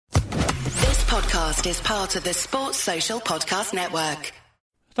podcast is part of the Sports Social Podcast Network.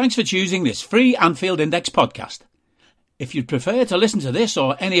 Thanks for choosing this free Anfield Index podcast. If you'd prefer to listen to this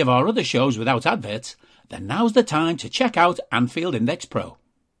or any of our other shows without adverts, then now's the time to check out Anfield Index Pro.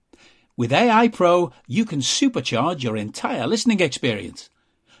 With AI Pro, you can supercharge your entire listening experience.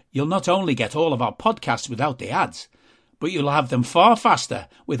 You'll not only get all of our podcasts without the ads, but you'll have them far faster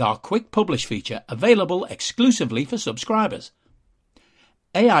with our quick publish feature available exclusively for subscribers.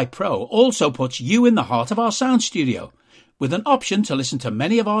 AI Pro also puts you in the heart of our sound studio, with an option to listen to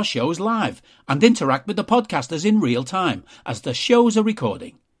many of our shows live and interact with the podcasters in real time as the shows are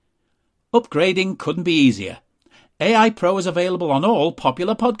recording. Upgrading couldn't be easier. AI Pro is available on all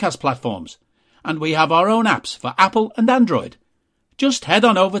popular podcast platforms, and we have our own apps for Apple and Android. Just head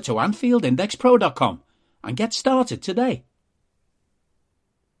on over to AnfieldIndexPro.com and get started today.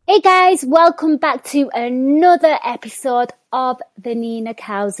 Hey guys, welcome back to another episode of the Nina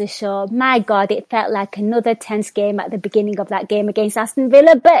Kauser Show. My God, it felt like another tense game at the beginning of that game against Aston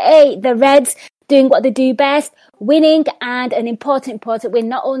Villa. But hey, the Reds doing what they do best, winning, and an important win,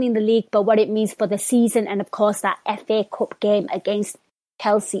 not only in the league, but what it means for the season. And of course, that FA Cup game against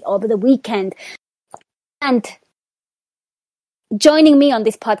Chelsea over the weekend. And joining me on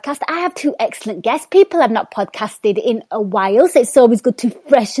this podcast, I have two excellent guests. People have not podcasted in a while, so it's always good to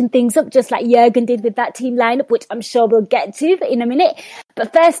freshen things up, just like Jurgen did with that team lineup, which I'm sure we'll get to in a minute.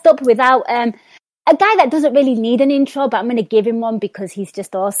 But first up, without a guy that doesn't really need an intro, but I'm going to give him one because he's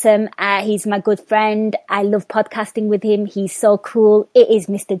just awesome. He's my good friend. I love podcasting with him. He's so cool. It is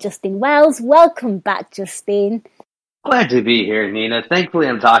Mr. Justin Wells. Welcome back, Justin. Glad to be here, Nina. Thankfully,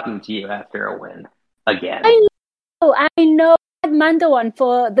 I'm talking to you after a win again. I know. I had Mando on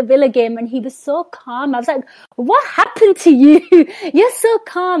for the Villa game and he was so calm. I was like, what happened to you? You're so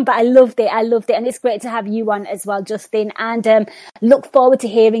calm. But I loved it. And it's great to have you on as well, Justin. And look forward to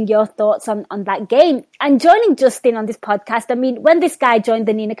hearing your thoughts on that game. And joining Justin on this podcast, I mean, when this guy joined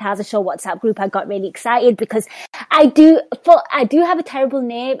the Nina Kauser Show WhatsApp group, I got really excited because I do have a terrible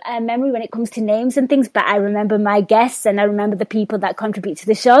memory when it comes to names and things, but I remember my guests and I remember the people that contribute to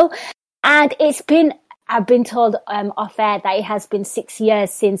the show. And I've been told off air that it has been 6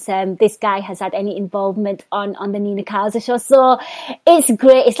 years since this guy has had any involvement on the Nina Kauser Show. So it's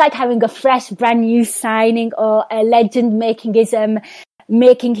great. It's like having a fresh, brand new signing or a legend making his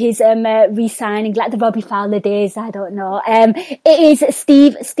re-signing, like the Robbie Fowler days. I don't know. It is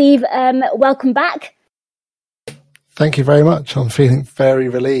Steve. Steve, welcome back. Thank you very much. I'm feeling very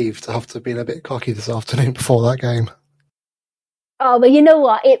relieved after being a bit cocky this afternoon before that game. Oh, but you know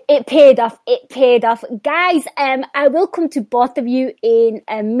what? It paid off. Guys, I will come to both of you in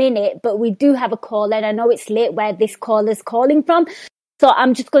a minute, but we do have a caller, and I know it's late where this caller's calling from. So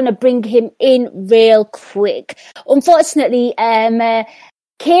I'm just going to bring him in real quick. Unfortunately,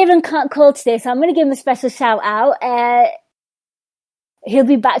 Kieran can't call today, so I'm going to give him a special shout out. He'll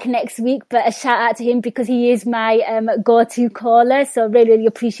be back next week, but a shout out to him because he is my go-to caller. So really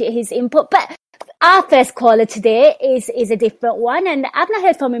appreciate his input. But our first caller today is a different one, and I've not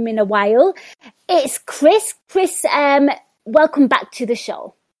heard from him in a while. It's Chris. Chris, welcome back to the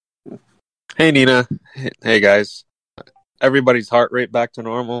show. Hey, Nina. Hey, guys. Everybody's heart rate back to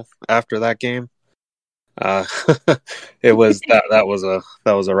normal after that game. It was that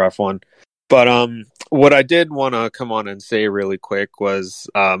was a rough one. But what I did want to come on and say really quick was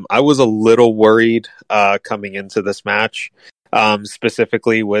I was a little worried coming into this match,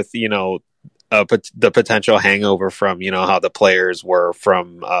 specifically with the potential hangover from, how the players were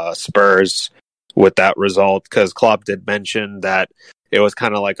from Spurs with that result, because Klopp did mention that it was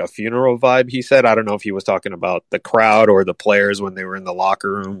kind of like a funeral vibe, he said. I don't know if he was talking about the crowd or the players when they were in the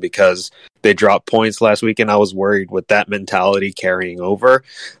locker room because they dropped points last week, and I was worried with that mentality carrying over.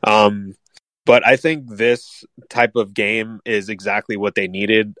 But I think this type of game is exactly what they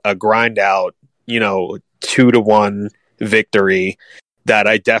needed, a grind out, 2-1 victory. That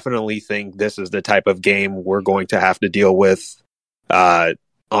I definitely think this is the type of game we're going to have to deal with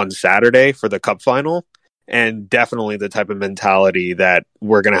on Saturday for the cup final, and definitely the type of mentality that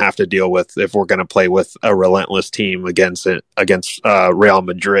we're going to have to deal with if we're going to play with a relentless team against Real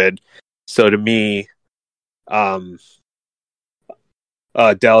Madrid. So to me, Dell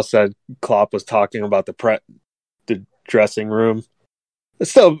said Klopp was talking about the dressing room.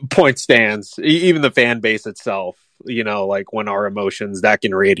 Still, point stands. Even the fan base itself. Like when our emotions that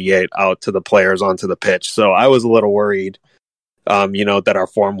can radiate out to the players onto the pitch. So I was a little worried, that our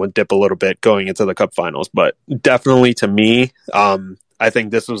form would dip a little bit going into the cup finals. But definitely to me, I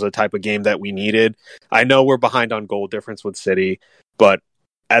think this was a type of game that we needed. I know we're behind on goal difference with City, but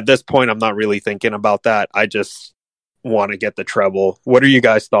at this point, I'm not really thinking about that. I just want to get the treble. What are you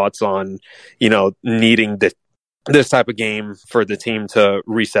guys' thoughts on, needing this type of game for the team to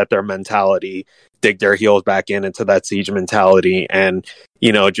reset their mentality, dig their heels back into that siege mentality, and,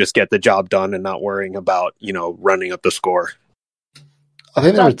 just get the job done and not worrying about, running up the score? I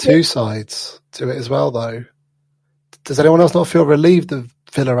think there are two sides to it as well, though. Does anyone else not feel relieved that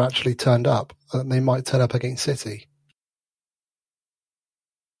Villa actually turned up and they might turn up against City?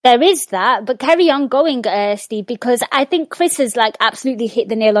 There is that, but carry on going, Steve, because I think Chris has absolutely hit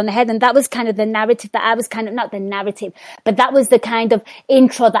the nail on the head, and that was kind of the narrative that I was not the narrative, but that was the kind of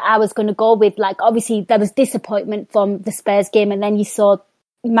intro that I was going to go with. Obviously there was disappointment from the Spurs game, and then you saw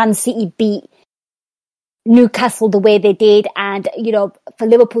Man City beat Newcastle the way they did, and for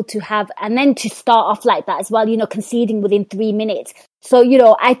Liverpool to have, and then to start off like that as well, conceding within 3 minutes. So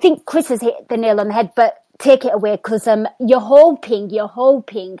I think Chris has hit the nail on the head, but take it away, because you're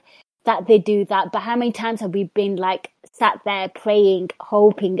hoping that they do that. But how many times have we been sat there praying,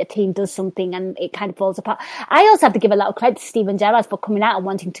 hoping a team does something and it kind of falls apart? I also have to give a lot of credit to Steven Gerrard for coming out and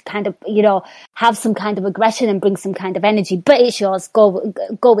wanting to kind of have some kind of aggression and bring some kind of energy. But it's yours. Go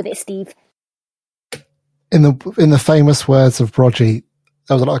with it, Steve. In the famous words of Brodgy,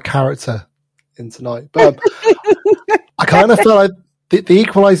 there was a lot of character in tonight. But I kind of felt like the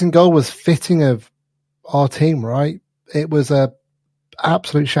equalising goal was fitting of our team, right? It was a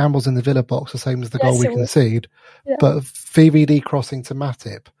absolute shambles in the Villa box, the same as the goal we concede. Yeah. But VVD crossing to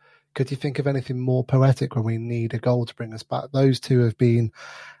Matip, could you think of anything more poetic when we need a goal to bring us back? Those two have been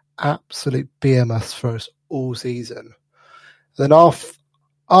absolute behemoths for us all season. Then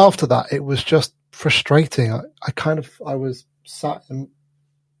after that, it was just frustrating. I was sat in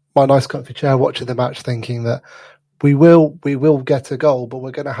my nice comfy chair watching the match thinking that we will get a goal, but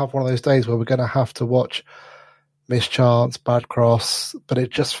we're going to have one of those days where we're going to have to watch missed chance, bad cross. But it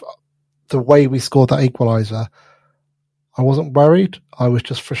just, the way we scored that equaliser, I wasn't worried. I was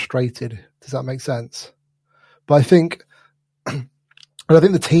just frustrated. Does that make sense? But I think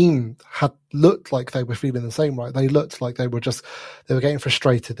the team had looked like they were feeling the same, right? They looked like they were getting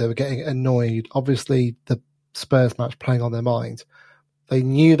frustrated. They were getting annoyed. Obviously, the Spurs match playing on their mind. They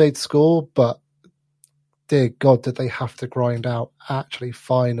knew they'd score, but dear God, did they have to grind out actually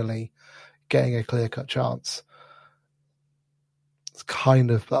finally getting a clear-cut chance. It's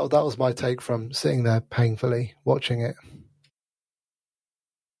kind of, that was my take from sitting there painfully watching it.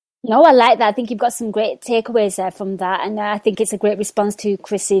 No, I like that. I think you've got some great takeaways there from that. And I think it's a great response to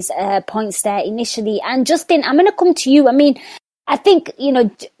Chris's points there initially. And Justin, I'm going to come to you. I mean, I think,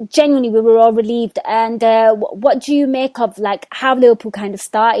 genuinely we were all relieved. And what do you make of how Liverpool kind of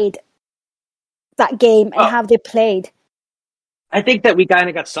started that game and how they played? I think that we kind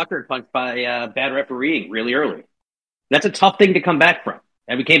of got sucker punched by bad refereeing really early. That's a tough thing to come back from.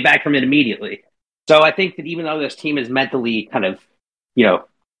 And we came back from it immediately. So I think that even though this team is mentally kind of,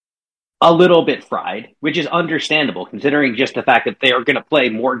 a little bit fried, which is understandable considering just the fact that they are going to play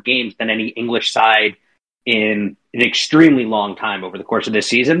more games than any English side in an extremely long time over the course of this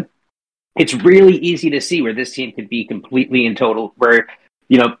season. It's really easy to see where this team could be completely and total, where,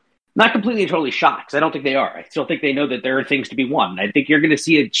 not completely and totally shocked, because I don't think they are. I still think they know that there are things to be won. I think you're going to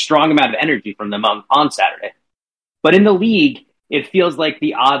see a strong amount of energy from them on Saturday. But in the league, it feels like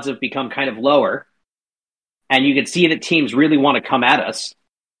the odds have become kind of lower, and you can see that teams really want to come at us.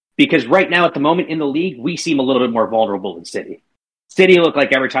 Because right now, at the moment in the league, we seem a little bit more vulnerable than City. City look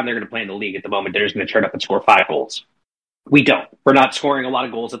like every time they're going to play in the league at the moment, they're just going to turn up and score 5 goals. We don't. We're not scoring a lot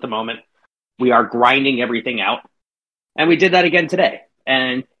of goals at the moment. We are grinding everything out. And we did that again today.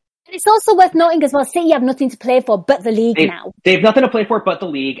 And it's also worth noting as well, City have nothing to play for but the league now. They have nothing to play for but the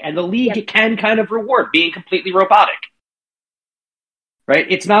league. And the league can kind of reward being completely robotic. Right?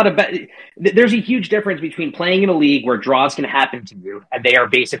 It's not there's a huge difference between playing in a league where draws can happen to you, and they are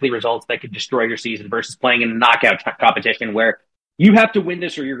basically results that could destroy your season, versus playing in a knockout competition where you have to win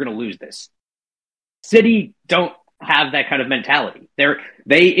this or you're going to lose this. City don't have that kind of mentality.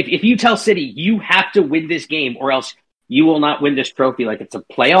 If you tell City you have to win this game or else you will not win this trophy like it's a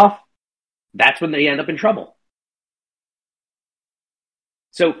playoff, that's when they end up in trouble.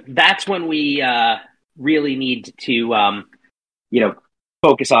 So that's when we really need to,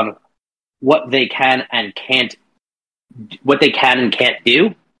 focus on what they can and can't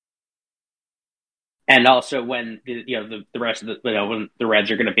do, and also when the rest of when the Reds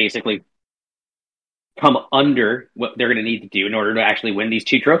are going to basically come under what they're going to need to do in order to actually win these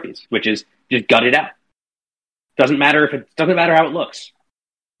 2 trophies, which is just gut it out. Doesn't matter how it looks.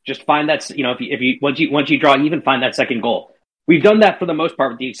 Just find that if you once you draw even, find that second goal. We've done that for the most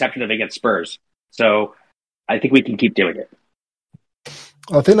part, with the exception of against Spurs. So I think we can keep doing it.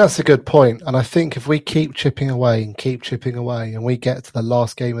 I think that's a good point. And I think if we keep chipping away and we get to the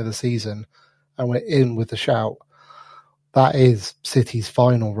last game of the season and we're in with the shout, that is City's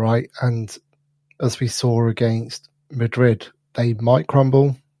final, right? And as we saw against Madrid, they might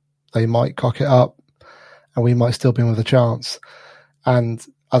crumble, they might cock it up, and we might still be in with a chance. And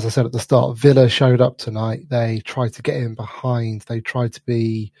as I said at the start, Villa showed up tonight. They tried to get in behind. They tried to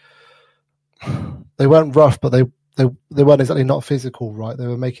be... They weren't rough, but they weren't exactly not physical, right? They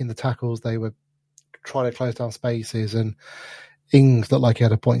were making the tackles. They were trying to close down spaces, and Ings looked like he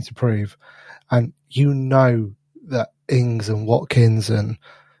had a point to prove. And you know that Ings and Watkins and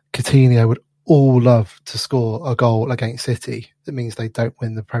Coutinho would all love to score a goal against City. That means they don't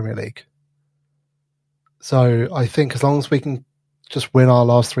win the Premier League. So I think as long as we can just win our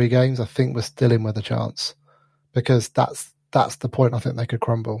last 3 games, I think we're still in with a chance, because that's the point. I think they could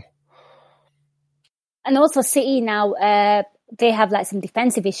crumble. And also City now, they have like some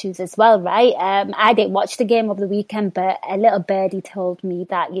defensive issues as well, right? I didn't watch the game over the weekend, but a little birdie told me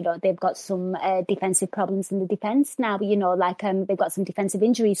that, you know, they've got some defensive problems in the defence now, you know, like they've got some defensive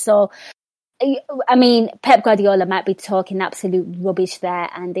injuries. So, I mean, Pep Guardiola might be talking absolute rubbish there,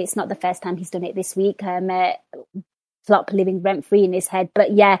 and it's not the first time he's done it this week. Flop living rent-free in his head.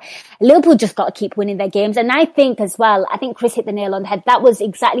 But yeah, Liverpool just got to keep winning their games. And I think as well, I think Chris hit the nail on the head. That was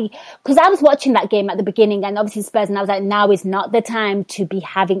exactly, because I was watching that game at the beginning, and obviously Spurs, and I was like, now is not the time to be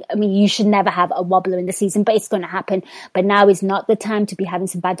having, I mean, you should never have a wobbler in the season, but it's going to happen. But now is not the time to be having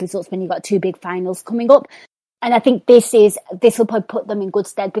some bad results when you've got 2 big finals coming up. And I think this will probably put them in good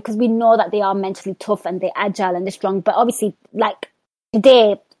stead, because we know that they are mentally tough and they're agile and they're strong. But obviously, like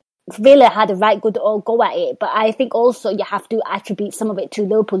today, Villa had a right good go at it, but I think also you have to attribute some of it to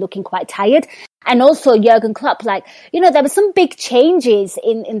Liverpool looking quite tired. And also Jurgen Klopp, like, you know, there were some big changes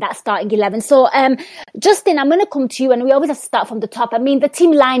in that starting 11. So, Justin, I'm going to come to you, and we always have to start from the top. I mean, the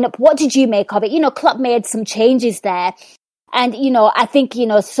team lineup, what did you make of it? You know, Klopp made some changes there. And, you know, I think, you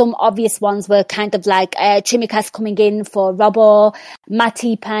know, some obvious ones were kind of like Chimikas coming in for Robbo,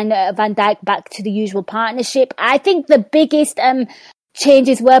 Matip and Van Dijk back to the usual partnership. I think the biggest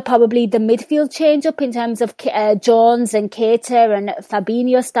changes were probably the midfield change up in terms of Jones and Keita and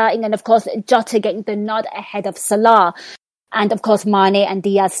Fabinho starting, and of course Jota getting the nod ahead of Salah, and of course Mane and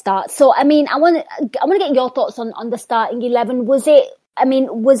Diaz start. So I mean, I want to get your thoughts on the starting 11. Was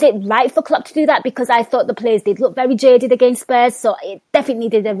it right for Klopp to do that? Because I thought the players did look very jaded against Spurs, so it definitely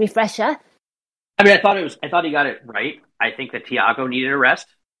needed a refresher. I mean, I thought he got it right. I think that Thiago needed a rest.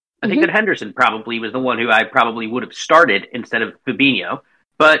 I think that Henderson probably was the one who I probably would have started instead of Fabinho.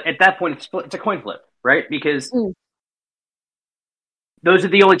 But at that point, it's a coin flip, right? Because those are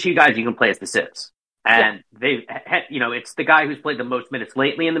the only 2 guys you can play as the 6. And it's the guy who's played the most minutes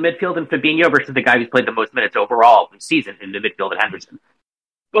lately in the midfield in Fabinho versus the guy who's played the most minutes overall this season in the midfield in Henderson.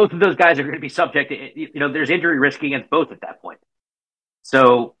 Both of those guys are going to be subject to, you know, there's injury risk against both at that point.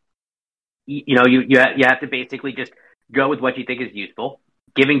 So, you know, you have to basically just go with what you think is useful.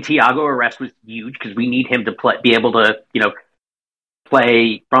 Giving Thiago a rest was huge, because we need him to be able to, you know,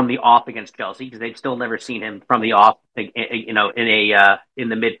 play from the off against Chelsea, because they've still never seen him from the off, you know, in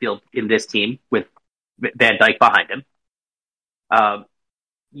the midfield in this team with Van Dijk behind him.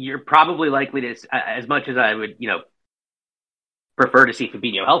 You're probably likely to, as much as I would, you know, prefer to see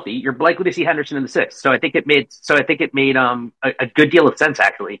Fabinho healthy, you're likely to see Henderson in the 6th. So I think it made a good deal of sense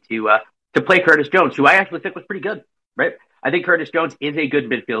actually to play Curtis Jones, who I actually think was pretty good, right? I think Curtis Jones is a good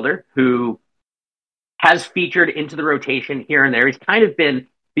midfielder who has featured into the rotation here and there. He's kind of been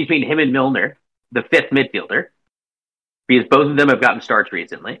between him and Milner, the 5th midfielder, because both of them have gotten starts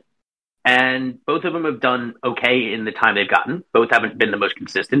recently. And both of them have done okay in the time they've gotten. Both haven't been the most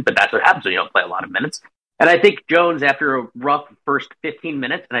consistent, but that's what happens when you don't play a lot of minutes. And I think Jones, after a rough first 15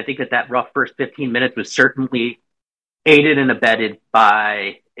 minutes, and I think that rough first 15 minutes was certainly aided and abetted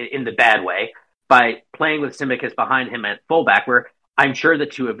by, in the bad way, by playing with Tsimikas behind him at fullback, where I'm sure the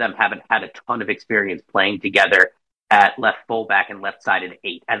 2 of them haven't had a ton of experience playing together at left fullback and left-sided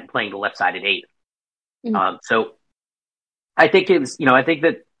 8, and playing the left-sided 8. So I think I think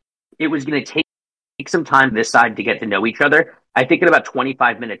that it was going to take some time this side to get to know each other. I think in about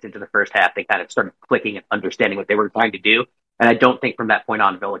 25 minutes into the first half, they kind of started clicking and understanding what they were trying to do. And I don't think from that point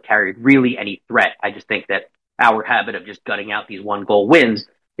on, Villa carried really any threat. I just think that our habit of just gutting out these 1-goal wins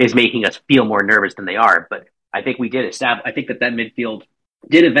is making us feel more nervous than they are. But I think we did establish, I think that midfield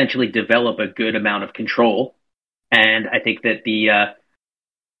did eventually develop a good amount of control. And I think that the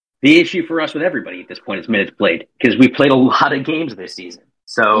issue for us with everybody at this point is minutes played, because we played a lot of games this season.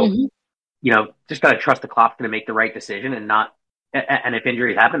 So, you know, just got to trust the Klopp's going to make the right decision, and if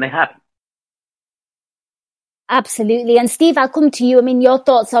injuries happen, they happen. Absolutely. And Steve, I'll come to you. I mean, your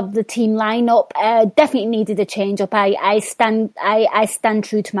thoughts of the team lineup definitely needed a change up. I stand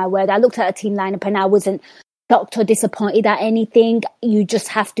true to my word. I looked at a team lineup and I wasn't shocked or disappointed at anything. You just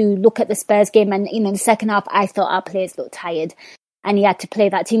have to look at the Spurs game, and in the second half, I thought our players looked tired, and he had to play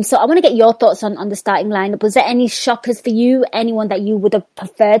that team. So I want to get your thoughts on the starting lineup. Was there any shockers for you? Anyone that you would have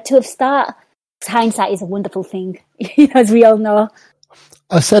preferred to have started? Hindsight is a wonderful thing, as we all know.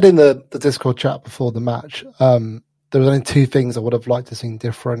 I said in the Discord chat before the match, there was only two things I would have liked to see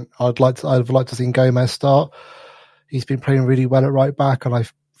different. I'd have liked to see Gomez start. He's been playing really well at right back, and I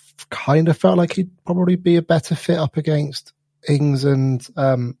kind of felt like he'd probably be a better fit up against Ings and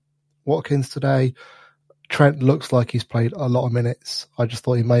Watkins today. Trent looks like he's played a lot of minutes. I just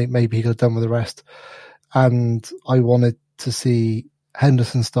thought maybe he could have done with the rest. And I wanted to see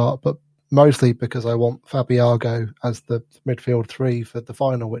Henderson start, but mostly because I want Fabiago as the midfield three for the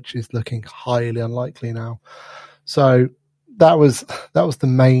final, which is looking highly unlikely now. So that was the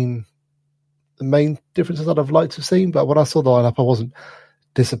main differences that I've liked to have seen. But when I saw the lineup, I wasn't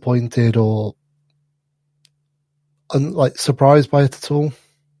disappointed or surprised by it at all.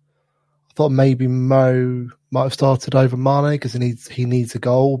 I thought maybe Mo might have started over Mane because he needs a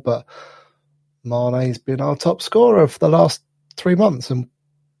goal, but Mane's been our top scorer for the last 3 months, and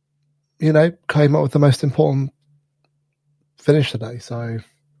came up with the most important finish today. So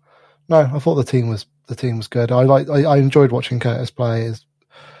no, I thought the team was good. I enjoyed watching Curtis play. As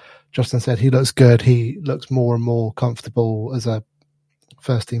Justin said, he looks good. He looks more and more comfortable as a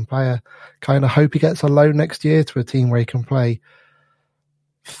first team player. Kind of hope he gets a loan next year to a team where he can play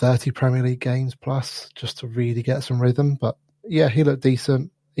 30 Premier League games plus, just to really get some rhythm. But yeah, he looked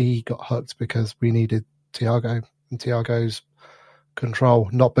decent. He got hooked because we needed Thiago and Thiago's control,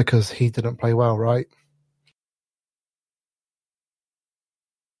 not because he didn't play well, right?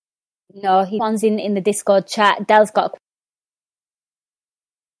 No, he one's in the Discord chat. Del's got a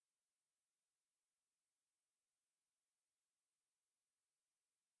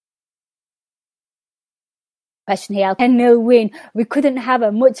question here. 10-0 win. We couldn't have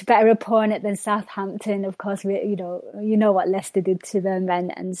a much better opponent than Southampton. Of course, you know what Leicester did to them,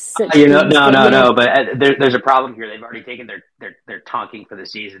 and such. No. But there's a problem here. They've already taken their tonking for the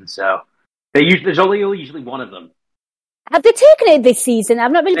season, so there's only usually one of them. Have they taken it this season?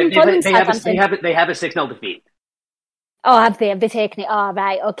 I've not really been following Southampton. They have a 6-0 defeat. Oh, have they? Have they taken it? Oh,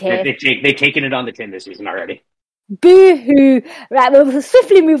 right, okay. They've taken it on the chin this season already. Boo-hoo. Right, we'll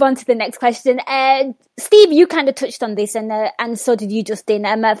swiftly move on to the next question. Steve, you kind of touched on this, and so did you, Justin.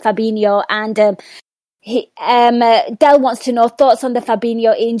 Fabinho, and Del wants to know thoughts on the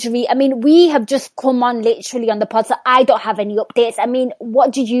Fabinho injury. I mean, we have just come on literally on the pod, so I don't have any updates. I mean,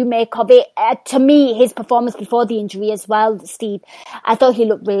 what did you make of it? To me, his performance before the injury as well, Steve, I thought he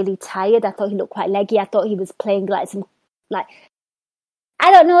looked really tired. I thought he looked quite leggy. I thought he was playing I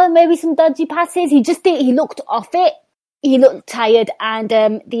don't know, maybe some dodgy passes. He looked off it. He looked tired, and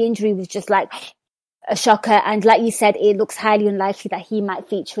the injury was just like a shocker. And like you said, it looks highly unlikely that he might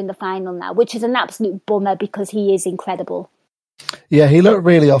feature in the final now, which is an absolute bummer because he is incredible. Yeah, he looked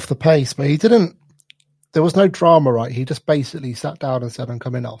really off the pace, but there was no drama, right? He just basically sat down and said, I'm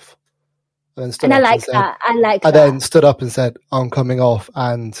coming off. And then I like that. Then stood up and said, I'm coming off,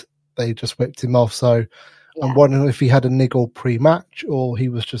 and they just whipped him off. So yeah. I'm wondering if he had a niggle pre-match or he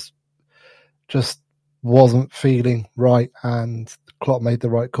was just wasn't feeling right, and Klopp made the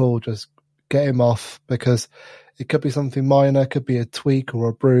right call, just get him off, because it could be something minor, could be a tweak or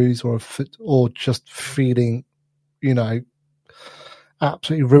a bruise or just feeling,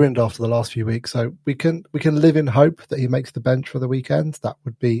 absolutely ruined after the last few weeks. So we can live in hope that he makes the bench for the weekend. That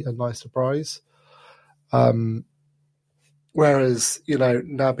would be a nice surprise. Whereas,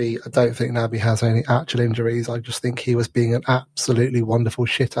 Naby, I don't think Naby has any actual injuries. I just think he was being an absolutely wonderful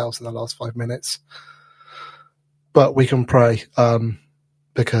shithouse in the last 5 minutes. But we can pray,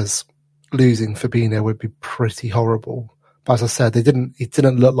 because losing Fabinho would be pretty horrible. But as I said, it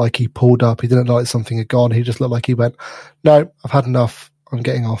didn't look like he pulled up. He didn't look like something had gone. He just looked like he went, no, I've had enough. I'm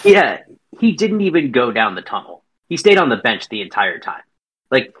getting off. Yeah, he didn't even go down the tunnel. He stayed on the bench the entire time.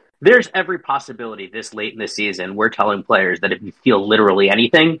 There's every possibility this late in the season we're telling players that if you feel literally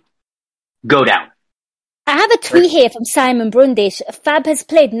anything, go down. I have a tweet here from Simon Brundish. Fab has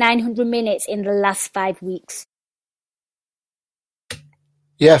played 900 minutes in the last 5 weeks.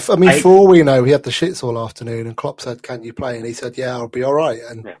 Yeah, for all we know, he had the shits all afternoon, and Klopp said, can you play? And he said, yeah, I'll be all right.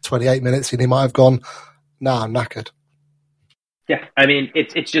 And 28 minutes, and he might have gone, nah, I'm knackered. Yeah, I mean,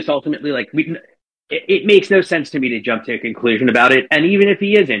 it's just ultimately it makes no sense to me to jump to a conclusion about it. And even if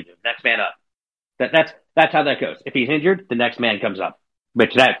he is injured, next man up. That's how that goes. If he's injured, the next man comes up,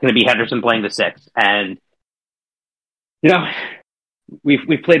 which that's going to be Henderson playing the 6. And You know,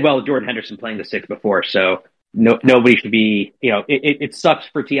 we've played well with Jordan Henderson playing the 6 before, so nobody should be. It sucks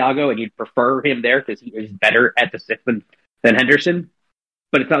for Thiago, and you'd prefer him there because he is better at the 6 than Henderson.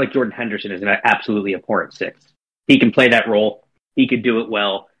 But it's not like Jordan Henderson is an absolutely abhorrent 6. He can play that role. He could do it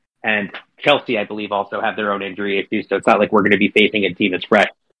well. And Chelsea, I believe, also have their own injury issues, so it's not like we're going to be facing a team that's fresh.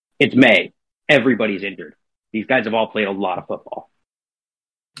 It's May. Everybody's injured. These guys have all played a lot of football.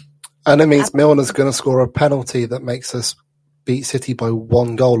 And it means Milner's going to score a penalty that makes us beat City by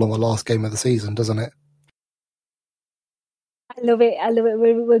 1 goal on the last game of the season, doesn't it? I love it.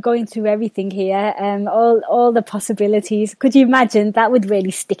 We're going through everything here. All the possibilities. Could you imagine? That would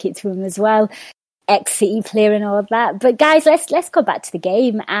really stick it to him as well. Ex-City player and all of that. But guys, let's go back to the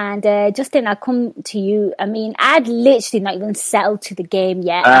game. And Justin, I'll come to you. I mean, I'd literally not even settled to the game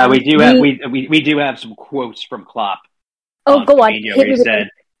yet. We do have some quotes from Klopp. Oh, go on. Where he said,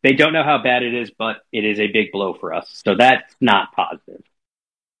 "They don't know how bad it is, but it is a big blow for us." So that's not positive.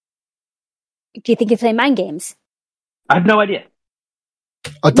 Do you think he's playing mind games? I have no idea.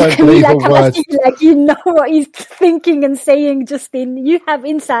 I don't believe a word. Like, you know what he's thinking and saying, Justin. You have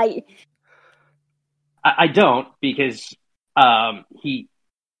insight. I don't, because he,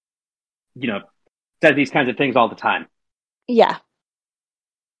 says these kinds of things all the time. Yeah.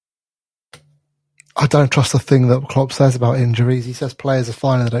 I don't trust the thing that Klopp says about injuries. He says players are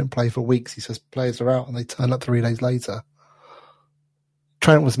fine and they don't play for weeks. He says players are out and they turn up 3 days later.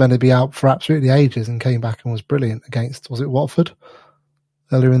 Trent was meant to be out for absolutely ages and came back and was brilliant against, was it Watford?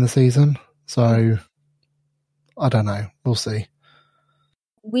 Earlier in the season. So, I don't know. We'll see.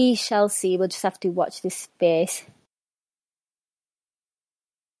 We shall see. We'll just have to watch this space.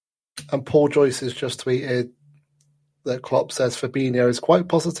 And Paul Joyce has just tweeted that Klopp says Fabinho is quite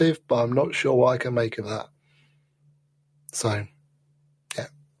positive, but I'm not sure what I can make of that. So, yeah.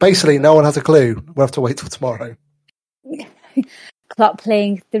 Basically, no one has a clue. We'll have to wait till tomorrow. Klopp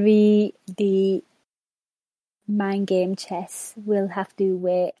playing 3D mind game chess. We'll have to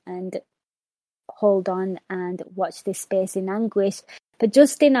wait and hold on and watch this space in anguish. But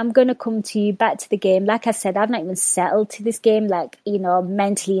Justin, I'm going to come to you back to the game. Like I said, I've not even settled to this game,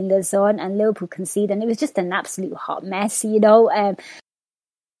 mentally in the zone, and Liverpool conceded, and it was just an absolute hot mess,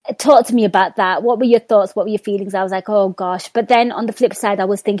 Talk to me about that. What were your thoughts? What were your feelings? I was like, oh gosh. But then on the flip side, I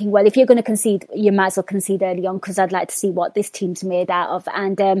was thinking, well, if you're going to concede, you might as well concede early on, because I'd like to see what this team's made out of.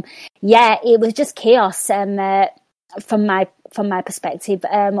 And it was just chaos from my perspective.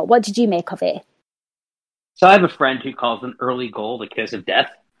 What did you make of it? So I have a friend who calls an early goal the kiss of death,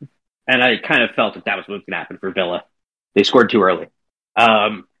 and I kind of felt that was what was going to happen for Villa. They scored too early.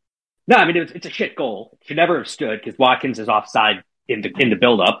 No, I mean, it's a shit goal. It should never have stood because Watkins is offside in the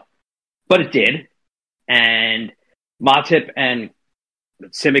build-up, but it did. And Matip and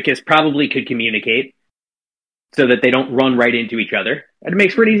Tsimikas probably could communicate so that they don't run right into each other, and it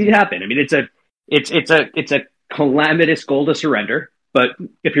makes for it easy to happen. I mean, it's a calamitous goal to surrender. But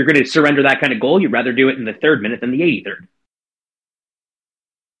if you're going to surrender that kind of goal, you'd rather do it in the 3rd minute than the 83rd.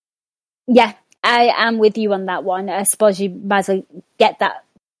 Yeah, I am with you on that one. I suppose you might as well get that,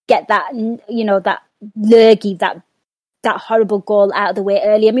 that lurgy, that horrible goal out of the way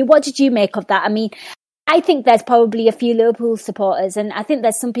early. I mean, what did you make of that? I mean, I think there's probably a few Liverpool supporters, and I think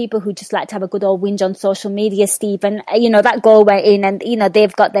there's some people who just like to have a good old whinge on social media, Steve. And, that goal went in and,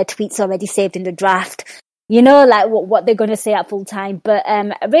 they've got their tweets already saved in the draft. What they're going to say at full time. But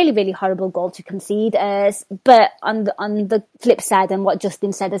a really, really horrible goal to concede. But on the flip side, and what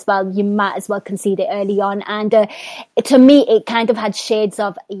Justin said as well, you might as well concede it early on. And to me, it kind of had shades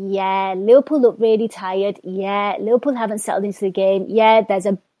of, Liverpool look really tired. Yeah, Liverpool haven't settled into the game. Yeah, there's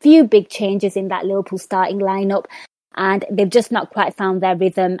a few big changes in that Liverpool starting lineup, and they've just not quite found their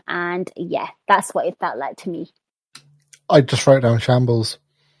rhythm. And that's what it felt like to me. I just wrote down shambles.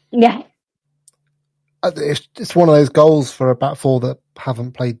 Yeah. It's one of those goals for a back four that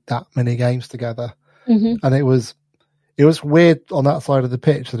haven't played that many games together. Mm-hmm. And it was weird on that side of the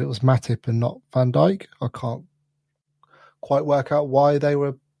pitch that it was Matip and not Van Dijk. I can't quite work out why they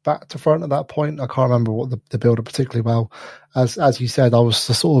were back to front at that point. I can't remember what the build-up particularly well. As you said, I was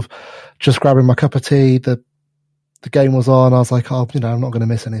sort of just grabbing my cup of tea. The game was on. I was like, I'm not going to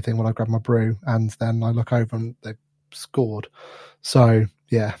miss anything when I grab my brew. And then I look over and they scored. So,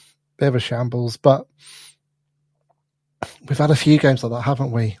 yeah. Bit of a shambles, but we've had a few games like that,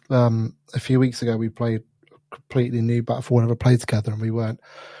 haven't we? A few weeks ago, we played a completely new back four, never played together, and we weren't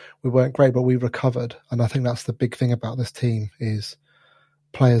great, but we recovered. And I think that's the big thing about this team is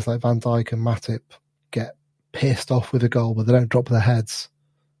players like Van Dijk and Matip get pissed off with a goal, but they don't drop their heads,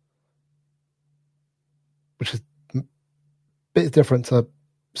 which is a bit different to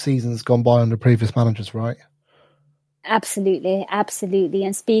seasons gone by under previous managers, right? Absolutely, absolutely.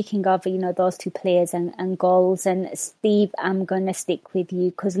 And speaking of, those two players and goals, and Steve, I'm going to stick with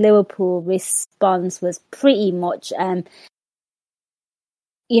you because Liverpool response was pretty much,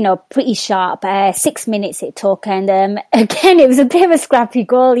 pretty sharp. 6 minutes it took. And again, it was a bit of a scrappy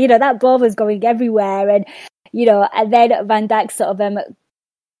goal. That ball was going everywhere. And, and then Van Dijk sort of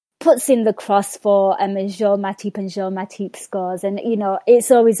puts in the cross for Joel Matip, and Joel Matip scores. And, it's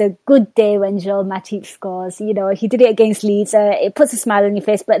always a good day when Joel Matip scores. He did it against Leeds. It puts a smile on your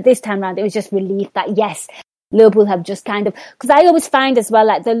face. But this time around, it was just relief that, yes, Liverpool have just kind of... Because I always find as well,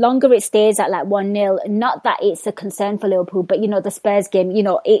 like, the longer it stays at, like, 1-0, not that it's a concern for Liverpool, but, the Spurs game,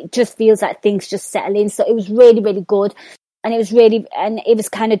 it just feels like things just settle in. So it was really, really good. And it was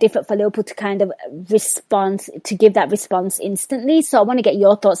kind of different for Liverpool to kind of to give that response instantly. So I want to get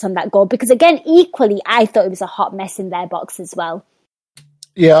your thoughts on that goal, because again, equally, I thought it was a hot mess in their box as well.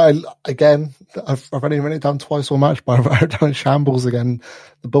 Yeah, I've only written it down twice all match, but I wrote down shambles again.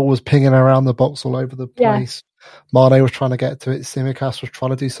 The ball was pinging around the box all over the place. Yeah. Mane was trying to get to it. Tsimikas was trying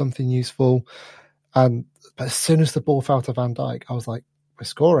to do something useful. But as soon as the ball fell to Van Dijk, I was like, we're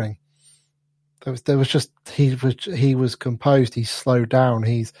scoring. There was just he was composed. He slowed down.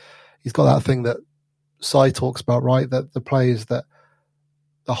 He's got that thing that Sai talks about, right? That the players that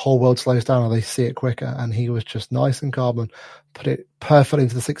the whole world slows down and they see it quicker. And he was just nice and calm and put it perfectly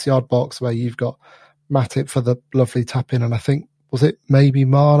into the 6-yard box where you've got Matip for the lovely tap in. And I think, was it maybe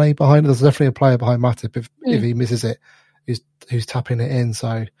Mane behind it? There's definitely a player behind Matip if he misses it, who's tapping it in.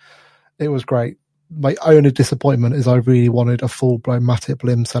 So it was great. My only disappointment is I really wanted a full-blown Matip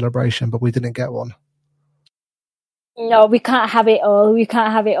limb celebration, but we didn't get one. No, we can't have it all.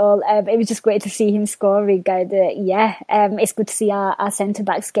 It was just great to see him scoring. It's good to see our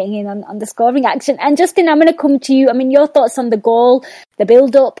centre-backs getting in on the scoring action. And Justin, I'm going to come to you. I mean, your thoughts on the goal, the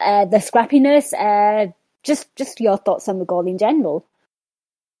build-up, the scrappiness, just your thoughts on the goal in general.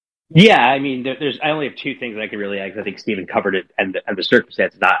 Yeah, I mean, I only have two things I can really add. I think Stephen covered it and the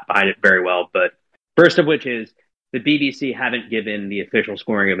circumstances not behind it very well, but first of which is the BBC haven't given the official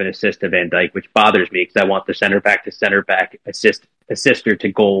scoring of an assist to Van Dijk, which bothers me because I want the center back assister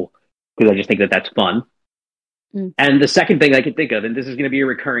to goal, because I just think that's fun. And the second thing I can think of, and this is going to be a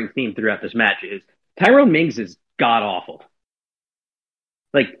recurring theme throughout this match, is Tyrone Mings is god awful.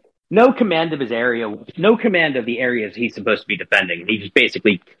 Like, no command of his area, no command of the areas he's supposed to be defending. He just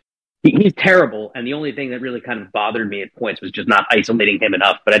basically, he's terrible. And the only thing that really kind of bothered me at points was just not isolating him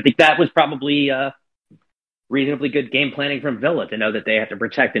enough. But I think that was probably reasonably good game planning from Villa to know that they have to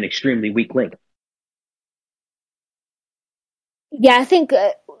protect an extremely weak link. Yeah, I think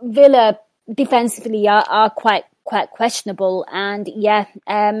Villa defensively are quite questionable. And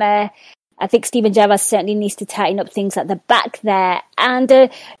I think Steven Gerrard certainly needs to tighten up things at the back there. And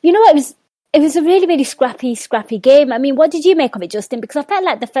it was a really, really scrappy game. I mean, what did you make of it, Justin? Because I felt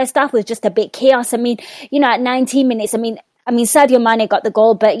like the first half was just a bit chaos. I mean, at 19 minutes, I mean, Sadio Mane got the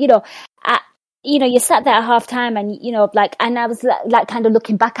goal, but, you sat there at half time and, and I was like kind of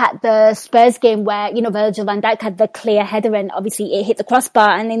looking back at the Spurs game where, Virgil van Dijk had the clear header and obviously it hit the crossbar.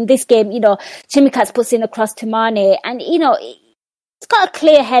 And in this game, Tsimikas puts in a cross to Mane and, it's got a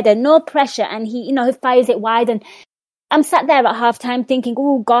clear header, no pressure. And he fires it wide. And I'm sat there at half time thinking,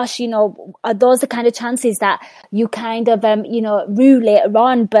 oh gosh, are those the kind of chances that you kind of, rue later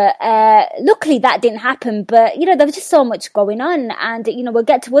on? But, luckily that didn't happen. But, there was just so much going on and, we'll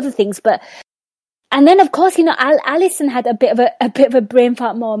get to other things, and then, of course, Alisson had a bit of a brain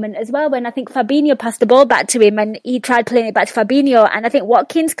fart moment as well when I think Fabinho passed the ball back to him and he tried playing it back to Fabinho and I think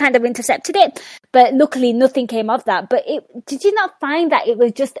Watkins kind of intercepted it. But luckily, nothing came of that. But did you not find that it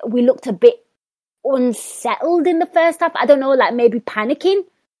was just, we looked a bit unsettled in the first half? I don't know, like maybe panicking?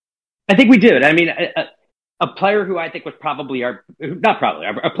 I think we did. I mean, a player who I think was a player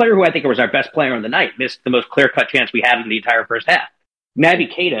who I think was our best player on the night missed the most clear-cut chance we had in the entire first half. Naby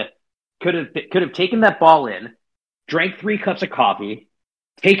Keita could have taken that ball in, drank 3 cups of coffee,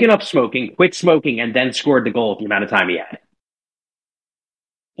 taken up smoking, quit smoking, and then scored the goal at the amount of time he had.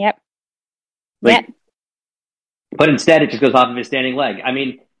 Yep. But instead, it just goes off of his standing leg. I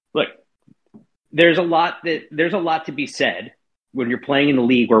mean, look, there's a lot to be said when you're playing in the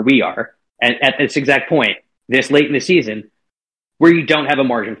league where we are, and at this exact point, this late in the season, where you don't have a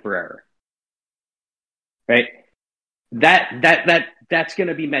margin for error. Right? That's going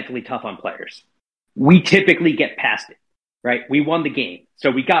to be mentally tough on players. We typically get past it, right? We won the game,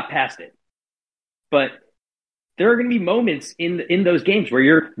 so we got past it. But there are going to be moments in those games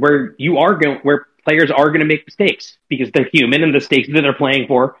where players are going to make mistakes because they're human and the stakes that they're playing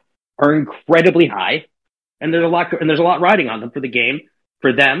for are incredibly high, and there's a lot riding on them for the game,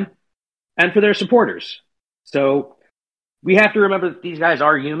 for them, and for their supporters. So we have to remember that these guys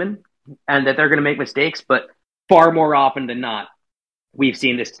are human and that they're going to make mistakes, but far more often than not, we've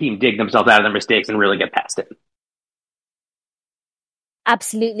seen this team dig themselves out of their mistakes and really get past it.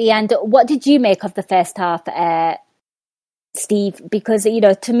 Absolutely. And what did you make of the first half, Steve? Because,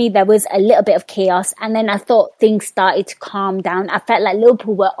 to me, there was a little bit of chaos, and then I thought things started to calm down. I felt like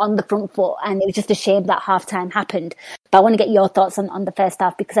Liverpool were on the front foot, and it was just a shame that halftime happened. But I want to get your thoughts on the first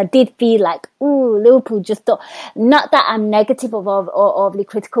half, because I did feel like, Liverpool just thought, not that I'm negative or overly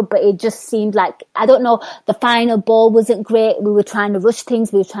critical, but it just seemed like, I don't know, the final ball wasn't great. We were trying to rush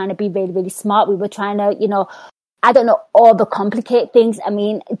things. We were trying to be really, really smart. We were trying to, I don't know, overcomplicate things. I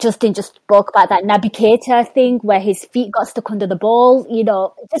mean, Justin just spoke about that Naby Keita thing where his feet got stuck under the ball.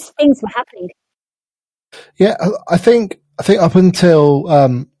 Just things were happening. Yeah, I think up until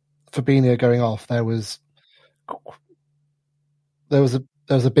Fabinho going off, there was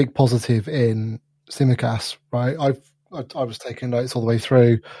a big positive in Tsimikas, right? I was taking notes all the way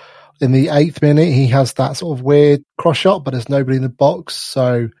through. In the 8th minute, he has that sort of weird cross shot, but there's nobody in the box,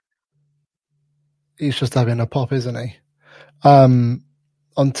 so he's just having a pop, isn't he? On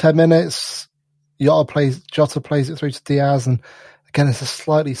 10 minutes, Jota plays it through to Diaz, and again, it's a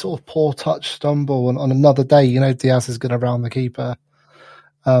slightly sort of poor touch stumble. And on another day, Diaz is going to round the keeper.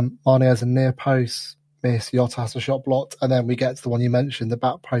 Mane has a near post miss. Jota has a shot blocked, and then we get to the one you mentioned, the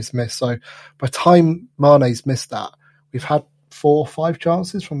back post miss. So by the time Mane's missed that, we've had 4 or 5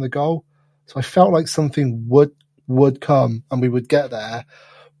 chances from the goal. So I felt like something would come, and we would get there.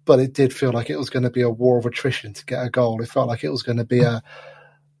 But it did feel like it was going to be a war of attrition to get a goal. It felt like it was going to be a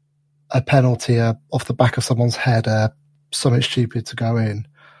penalty off the back of someone's head, something stupid to go in.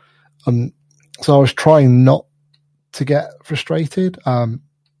 So I was trying not to get frustrated.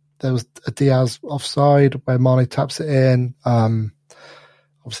 There was a Diaz offside where Mane taps it in.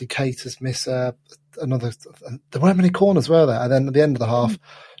 Obviously, Keita's miss another. There weren't many corners, were there? And then at the end of the half,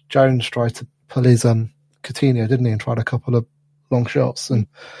 Jones tried to pull his Coutinho, didn't he, and tried a couple of long shots, and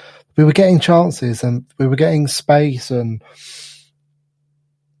we were getting chances and we were getting space, and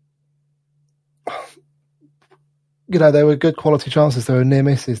there were good quality chances. There were near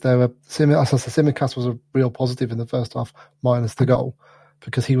misses. Tsimikas was a real positive in the first half, minus the goal,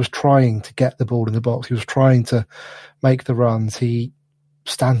 because he was trying to get the ball in the box. He was trying to make the runs. He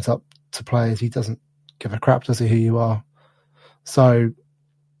stands up to players. He doesn't give a crap, does he, who you are? So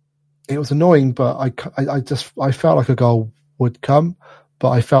it was annoying, but I felt like a goal would come,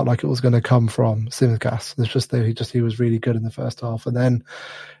 but I felt like it was going to come from Tsimikas. He was really good in the first half, and then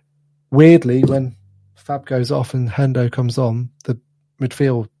weirdly, when Fab goes off and Hendo comes on, the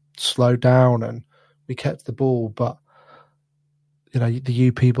midfield slowed down and we kept the ball. But the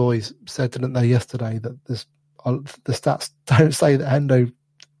UP boys said, didn't they, yesterday, that the stats don't say that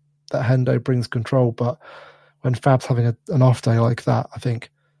Hendo brings control, but when Fab's having an off day like that, I think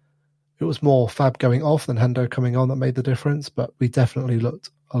it was more Fab going off than Hendo coming on that made the difference, but we definitely looked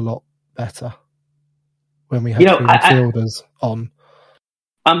a lot better when we had 3 midfielders on.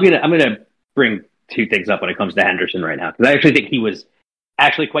 I'm gonna bring 2 things up when it comes to Henderson right now, because I actually think he was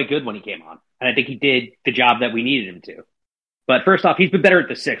actually quite good when he came on, and I think he did the job that we needed him to. But first off, he's been better at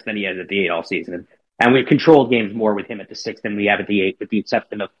the 6 than he has at the 8 all season, and we've controlled games more with him at the 6 than we have at the 8, with the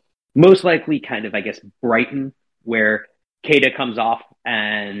exception of most likely kind of, I guess, Brighton, where Keita comes off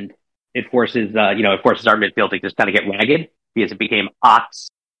and it forces our midfield to just kind of get ragged, because it became Ox,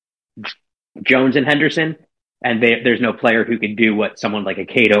 Jones, and Henderson, and there's no player who can do what someone like a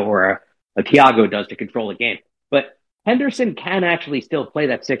Keita or a Thiago does to control a game. But Henderson can actually still play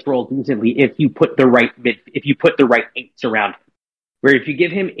that 6 role decently if you put the right 8s around him. Where if you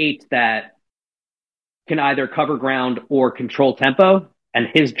give him 8s that can either cover ground or control tempo, and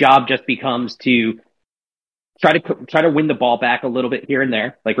his job just becomes to try to win the ball back a little bit here and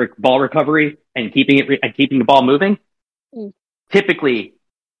there, like ball recovery and keeping the ball moving. Typically,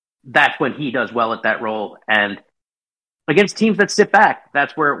 that's when he does well at that role. And against teams that sit back,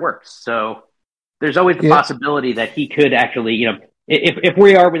 that's where it works. So there's always the possibility that he could actually, if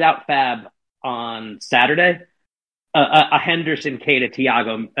we are without Fab on Saturday, a Henderson, Keita,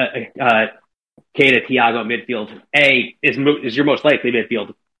 Thiago midfield is your most likely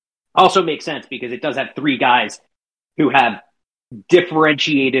midfield. Also makes sense because it does have 3 guys who have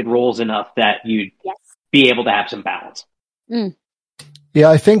differentiated roles enough that you'd be able to have some balance. Yeah,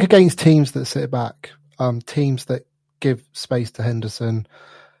 I think against teams that sit back, teams that give space to Henderson,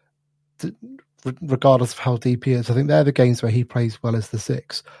 regardless of how deep he is, I think they're the games where he plays well as the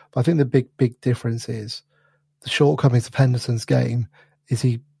 6. But I think the big difference is the shortcomings of Henderson's game is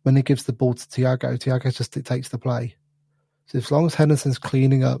when he gives the ball to Thiago just dictates the play. So as long as Henderson's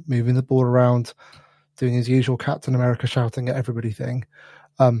cleaning up, moving the ball around, doing his usual Captain America shouting at everybody thing.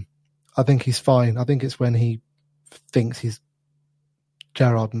 I think he's fine. I think it's when he thinks he's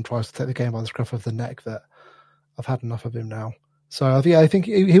Gerrard and tries to take the game by the scruff of the neck that I've had enough of him now. So I think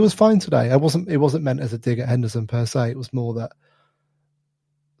he was fine today. It wasn't meant as a dig at Henderson per se. It was more that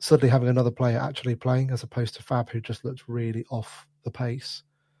suddenly having another player actually playing as opposed to Fab, who just looked really off the pace,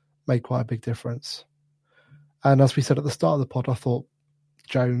 made quite a big difference. And as we said at the start of the pod, I thought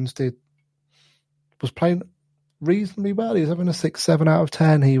Jones was playing reasonably well. He was having a 6-7 out of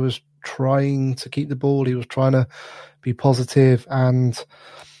 10. He was trying to keep the ball. He was trying to be positive, and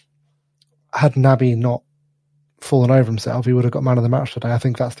had Naby not fallen over himself, he would have got man of the match today. I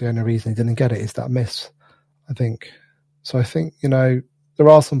think that's the only reason he didn't get it, is that miss, I think. So I think, there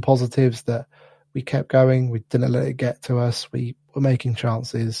are some positives that we kept going. We didn't let it get to us. We were making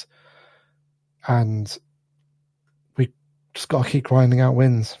chances, and we just got to keep grinding out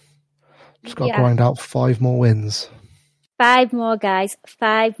wins. Just got to grind out 5 more wins. 5 more, guys.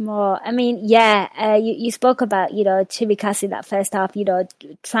 5 more. I mean, you spoke about, Chirikasi that first half,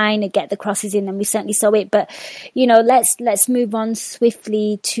 trying to get the crosses in, and we certainly saw it. But, let's move on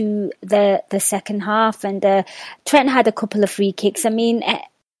swiftly to the second half. And Trent had a couple of free kicks. I mean,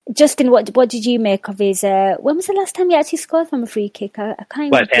 Justin, what did you make of his? When was the last time he actually scored from a free kick? I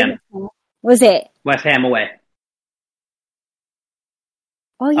can't West remember. Ham. Was it? West Ham away.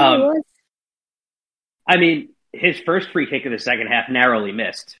 Oh, yeah, it was. I mean, his first free kick of the second half narrowly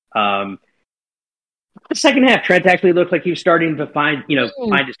missed. The second half, Trent actually looked like he was starting to find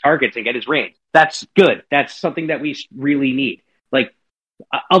his targets and get his range. That's good. That's something that we really need. Like,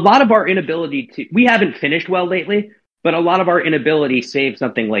 a lot of our inability we haven't finished well lately, but a lot of our inability saved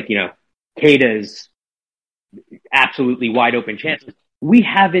something like, Keita's absolutely wide open chances. We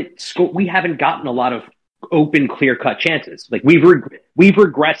haven't gotten a lot of open, clear cut chances. Like, we've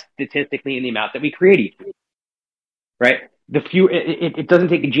regressed statistically in the amount that we create each week. Right? It doesn't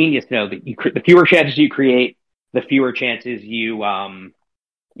take a genius to know that the fewer chances you create, the fewer chances you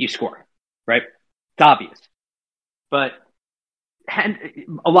score. Right? It's obvious. But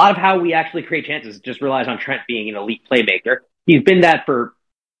a lot of how we actually create chances just relies on Trent being an elite playmaker. He's been that for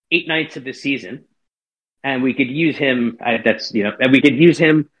 8 nights of the season, and we could use him. And we could use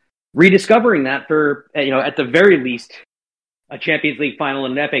him rediscovering that for at the very least a Champions League final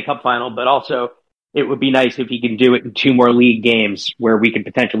and an FA Cup final, but also it would be nice if he can do it in 2 more league games where we could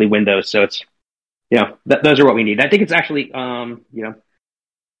potentially win those. So it's, those are what we need. I think it's actually,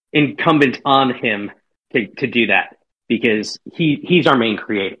 incumbent on him to do that, because he's our main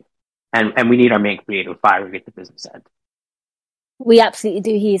creator, and we need our main creative fire to get the business end. We absolutely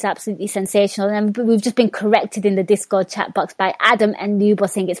do. He is absolutely sensational. And we've just been corrected in the Discord chat box by Adam and Nubo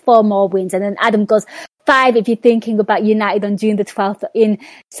saying it's 4 more wins. And then Adam goes, 5 if you're thinking about United on June the 12th in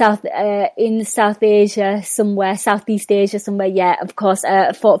South Asia somewhere, Southeast Asia somewhere. Yeah, of course,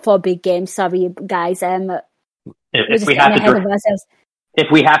 4 big games. Sorry, guys. If we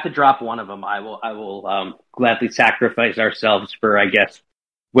have to drop one of them, I will gladly sacrifice ourselves for, I guess,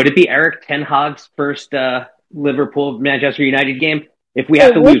 would it be Eric Ten Hag's first Liverpool Manchester United game? If we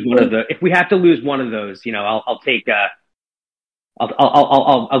have to lose one of those, I'll take.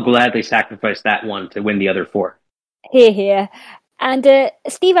 I'll gladly sacrifice that one to win the other 4. Here. And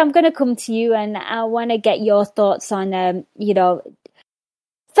Steve, I'm going to come to you, and I want to get your thoughts on,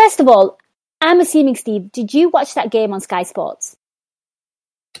 first of all, I'm assuming, Steve, did you watch that game on Sky Sports?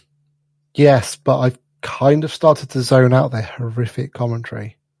 Yes, but I've kind of started to zone out their horrific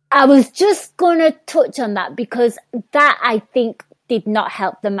commentary. I was just going to touch on that, because that, I think, did not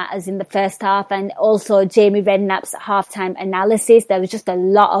help the matters in the first half. And also Jamie Redknapp's halftime analysis, there was just a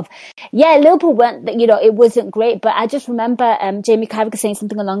lot of, Liverpool weren't, it wasn't great, but I just remember Jamie Carragher saying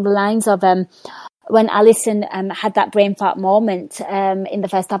something along the lines of when Alisson had that brain fart moment in the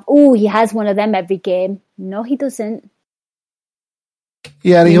first half, he has one of them every game. No, he doesn't.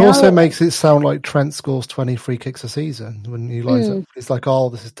 Yeah, and he also makes it sound like Trent scores 20 free kicks a season when he lines up. It's like,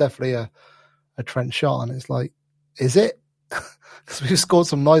 this is definitely a Trent shot. And it's like, is it? Because we've scored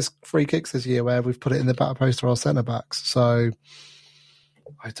some nice free kicks this year where we've put it in the back post for our centre-backs. So,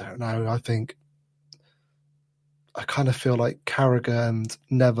 I don't know. I kind of feel like Carragher and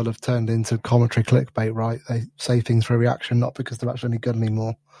Neville have turned into commentary clickbait, right? They say things for a reaction, not because they're actually any good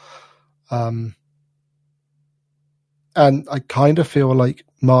anymore. And I kind of feel like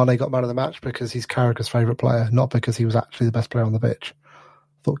Mane got man of the match because he's Carragher's favourite player, not because he was actually the best player on the pitch.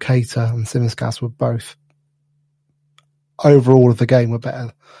 I thought Keita and Tsimikas were both, overall of the game, were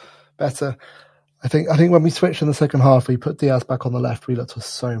better. I think when we switched in the second half, we put Diaz back on the left. We looked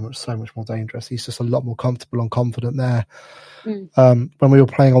so much more dangerous. He's just a lot more comfortable and confident there. When we were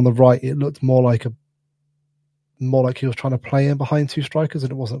playing on the right, it looked more like more like he was trying to play in behind two strikers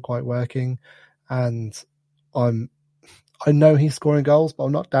and it wasn't quite working. And I know he's scoring goals, but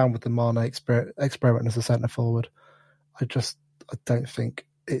I'm not down with the Mane experiment as a centre forward. I don't think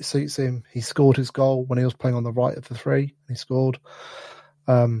it suits him. He scored his goal when he was playing on the right of the three. He scored.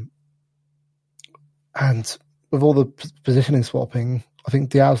 And with all the positioning swapping, I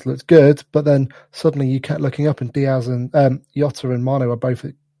think Diaz looked good, but then suddenly you kept looking up and Diaz and Jota and Mane were both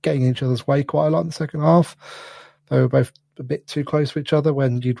getting in each other's way quite a lot in the second half. They were both a bit too close to each other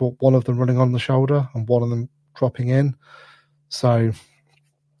when you'd want one of them running on the shoulder and one of them dropping in. So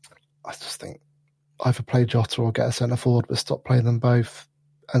I just think either play Jota or get a centre forward, but stop playing them both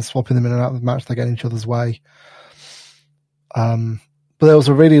and swapping them in and out of the match. They get in each other's way. But there was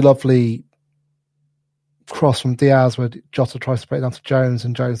a really lovely cross from Diaz where Jota tries to break it down to Jones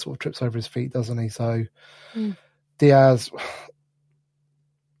and Jones sort of trips over his feet, doesn't he? So Diaz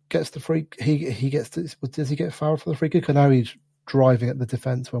gets the free. He gets. Does he get fouled for the free kick? I know he's driving at the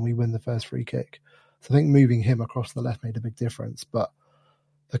defence when we win the first free kick. So I think moving him across the left made a big difference. But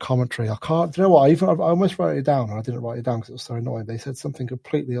the commentary, I can't. Do you know what? I almost wrote it down, and I didn't write it down because it was so annoying. They said something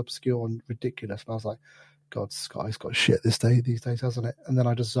completely obscure and ridiculous, and I was like, "God, Sky's got shit these days, hasn't it?" And then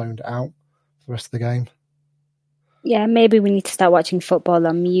I just zoned out for the rest of the game. Yeah, maybe we need to start watching football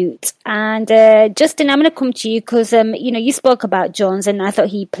on mute. And Justin, I'm going to come to you because you spoke about Jones, and I thought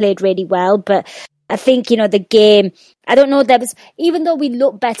he played really well, but I think, the game, I don't know, even though we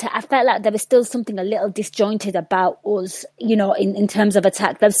looked better, I felt like there was still something a little disjointed about us, in terms of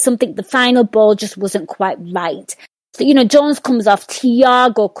attack. There was something, the final ball just wasn't quite right. So, Jones comes off,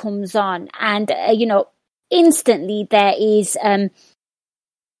 Thiago comes on, and, instantly there is,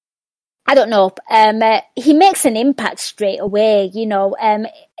 I don't know, he makes an impact straight away,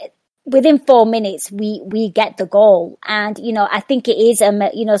 within 4 minutes, we get the goal. And, I think it is,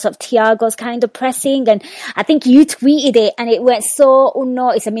 sort of Thiago's kind of pressing. And I think you tweeted it and it went so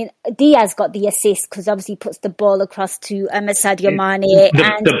unnoticed. I mean, Diaz got the assist because obviously he puts the ball across to Sadio Mane.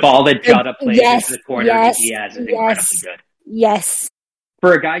 The ball that Jota plays into the corner to Diaz is incredibly good. Yes.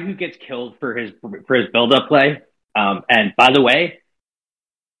 For a guy who gets killed for his build-up play, and by the way,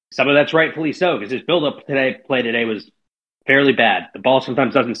 some of that's rightfully so, because his build-up play today was fairly bad. The ball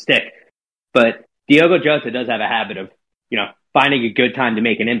sometimes doesn't stick. But Diogo Jota does have a habit of, finding a good time to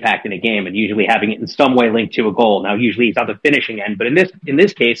make an impact in a game and usually having it in some way linked to a goal. Now, usually he's on the finishing end, but in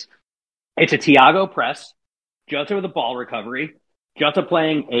this case, it's a Thiago press, Jota with a ball recovery, Jota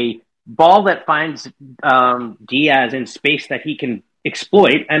playing a ball that finds Diaz in space that he can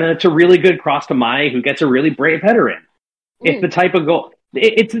exploit, and it's a really good cross to Mane, who gets a really brave header in. It's the type of goal.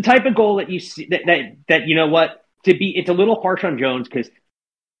 It's the type of goal that you see that you know what, it's a little harsh on Jones because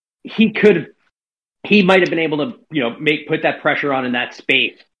he might have been able to, put that pressure on in that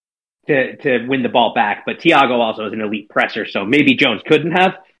space to win the ball back. But Thiago also is an elite presser, so maybe Jones couldn't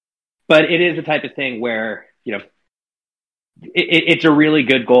have. But it is the type of thing where, it's a really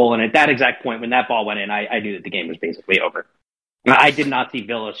good goal. And at that exact point, when that ball went in, I knew that the game was basically over. I did not see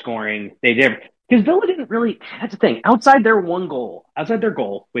Villa scoring. They did. Because Villa didn't really, that's the thing, outside their goal,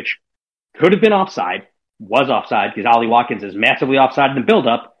 which could have been offside, was offside because Ollie Watkins is massively offside in the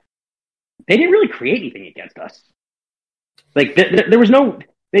build-up, they didn't really create anything against us. Like, there was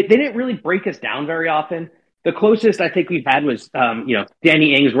they didn't really break us down very often. The closest I think we've had was,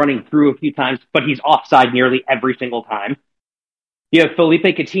 Danny Ings running through a few times, but he's offside nearly every single time. You have Felipe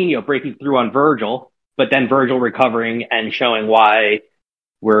Coutinho breaking through on Virgil, but then Virgil recovering and showing why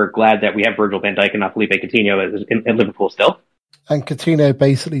we're glad that we have Virgil van Dijk and not Felipe Coutinho in Liverpool still. And Coutinho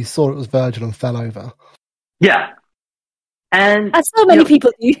basically saw it was Virgil and fell over. Yeah. And as so many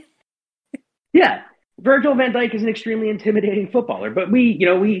people do. Yeah. Virgil van Dijk is an extremely intimidating footballer, but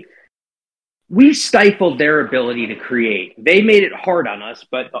we stifled their ability to create. They made it hard on us,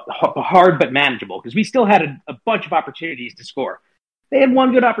 but hard but manageable, because we still had a bunch of opportunities to score. They had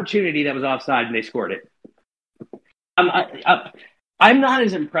one good opportunity that was offside, and they scored it. I'm not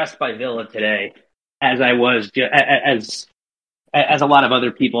as impressed by Villa today as I was, as a lot of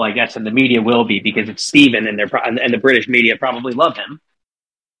other people, I guess, in the media will be, because it's Steven and the British media probably love him.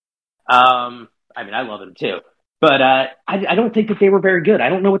 I mean, I love him too, but I don't think that they were very good. I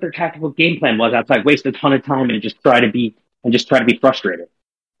don't know what their tactical game plan was outside. Waste a ton of time and just try to be frustrated.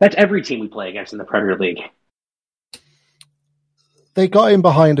 That's every team we play against in the Premier League. They got in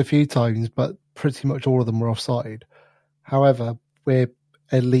behind a few times, but pretty much all of them were offside. However, we're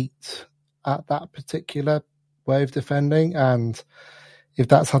elite at that particular way of defending, and if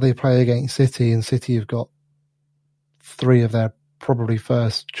that's how they play against City, and City have got three of their probably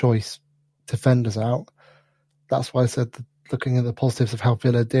first choice defenders out, that's why I said that looking at the positives of how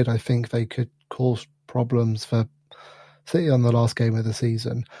Villa did, I think they could cause problems for City on the last game of the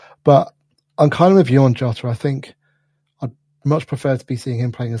season. But I'm kind of with you on Jota. I think I'd much prefer to be seeing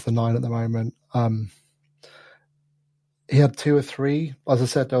him playing as the 9 at the moment. He had 2 or 3. As I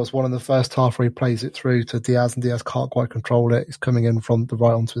said, there was one in the first half where he plays it through to Diaz, and Diaz can't quite control it. He's coming in from the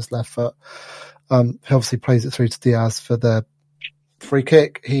right onto his left foot. He obviously plays it through to Diaz for the free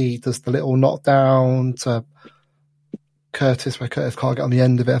kick. He does the little knockdown to Curtis, where Curtis can't get on the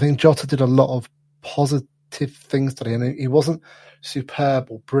end of it. I think Jota did a lot of positive things today, and he wasn't superb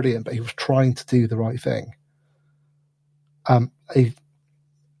or brilliant, but he was trying to do the right thing. And I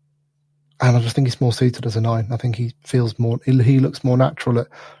just think he's more suited as a 9. I think he looks more natural at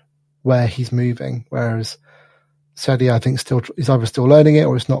where he's moving, whereas Sadie, I think he's either still learning it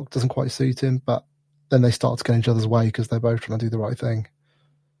or doesn't quite suit him, but then they start to get in each other's way because they're both trying to do the right thing.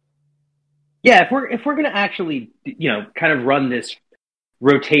 Yeah, if we're going to actually, kind of run this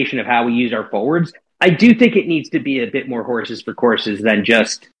rotation of how we use our forwards, I do think it needs to be a bit more horses for courses than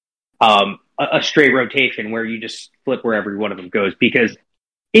just a straight rotation where you just flip where every one of them goes, because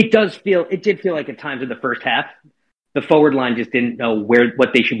it did feel like at times in the first half, the forward line just didn't know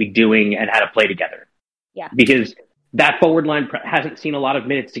what they should be doing and how to play together. Yeah. Because that forward line hasn't seen a lot of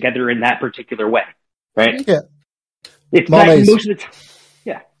minutes together in that particular way, right? Yeah. It's most of the time.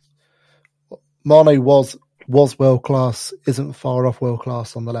 Yeah. Mane was world class, isn't far off world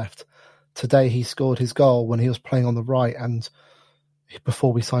class on the left. Today he scored his goal when he was playing on the right, and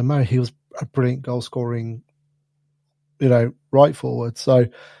before we signed Mo, he was a brilliant goal scoring, right forward. So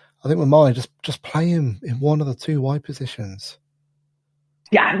I think with Mane, just play him in one of the 2 wide positions.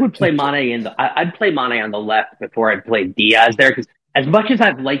 Yeah, I would play Mane I'd play Mane on the left before I'd play Diaz there, because as much as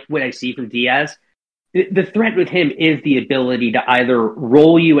I've liked what I see from Diaz, the threat with him is the ability to either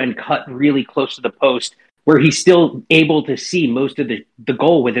roll you and cut really close to the post where he's still able to see most of the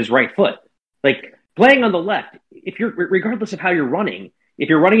goal with his right foot. Like, playing on the left, if you're, regardless of how you're running, if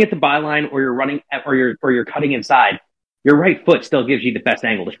you're running at the byline or you're running or you're cutting inside, your right foot still gives you the best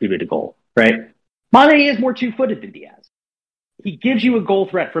angle to shoot at a goal, right? Mane is more 2-footed than Diaz. He gives you a goal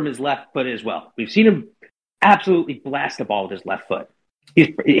threat from his left foot as well. We've seen him absolutely blast the ball with his left foot.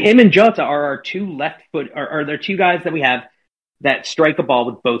 Him and Jota are our 2 left foot, are there 2 guys that we have that strike a ball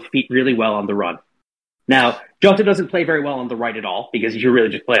with both feet really well on the run. Now, Jota doesn't play very well on the right at all, because he should really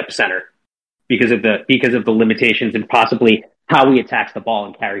just play up center because of the limitations and possibly how he attacks the ball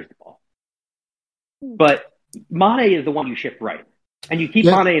and carries the ball. But Mane is the one you shift right, and you keep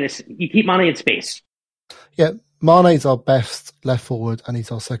Mane in space. Yeah, Mane's our best left forward, and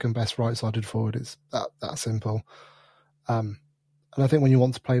he's our second best right-sided forward. It's that simple. And I think when you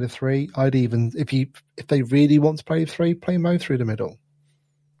want to play the 3, I'd even if they really want to play 3, play Mo through the middle.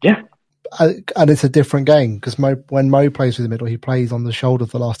 Yeah, and it's a different game because when Mo plays through the middle, he plays on the shoulder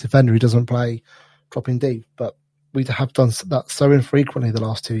of the last defender. He doesn't play dropping deep. But we have done that so infrequently the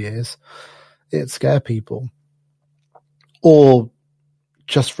last 2 years, it'd scare people. Or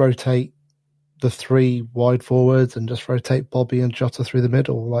just rotate the 3 wide forwards and just rotate Bobby and Jota through the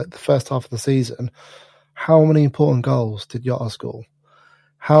middle. Like the first half of the season, how many important goals did Jota score?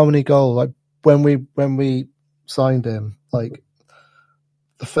 How many goals? Like when we signed him, like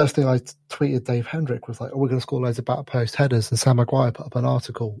the first thing I tweeted Dave Hendrick was like, "Oh, we're going to score loads of back post headers," and Sam Maguire put up an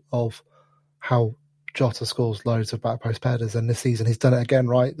article of how Jota scores loads of back post headers, and this season he's done it again.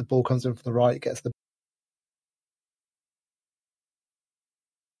 Right, the ball comes in from the right, gets the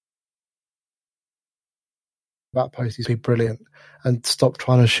back post. He's been brilliant, and stop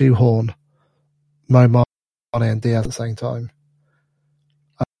trying to shoehorn Mo, Mane and Diaz at the same time.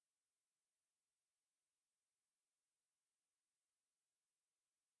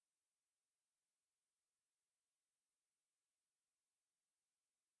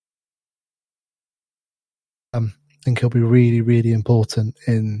 I think he'll be really, really important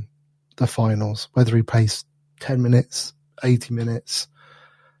in the finals, whether he plays 10 minutes, 80 minutes,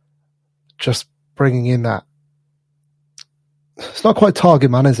 just bringing in that. It's not quite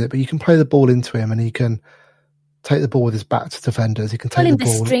target man, is it? But you can play the ball into him and he can take the ball with his back to defenders. He can take the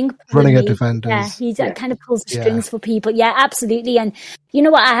ball running at defenders. Yeah, he kind of pulls the strings for people. Yeah, absolutely. And you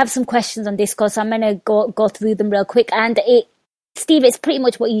know what? I have some questions on this because I'm going to go through them real quick. And Steve, it's pretty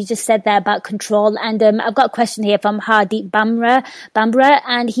much what you just said there about control. And I've got a question here from Hardeep Bamra,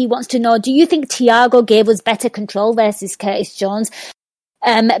 and he wants to know, do you think Thiago gave us better control versus Curtis Jones,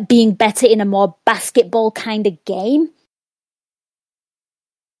 being better in a more basketball kind of game?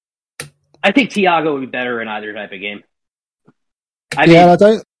 I think Thiago would be better in either type of game. I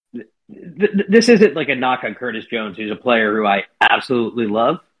don't. This isn't like a knock on Curtis Jones, who's a player who I absolutely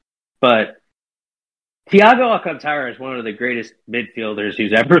love, but Thiago Alcantara is one of the greatest midfielders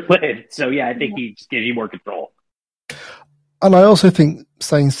who's ever played. So, yeah, I think he just gives you more control. And I also think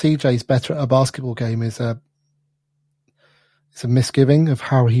saying CJ's better at a basketball game is a misgiving of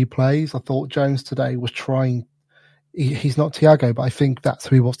how he plays. I thought Jones today was trying. He's not Thiago, but I think that's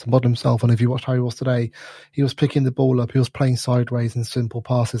who he wants to model himself. And if you watch how he was today, he was picking the ball up. He was playing sideways in simple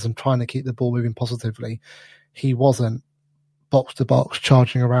passes and trying to keep the ball moving positively. He wasn't box to box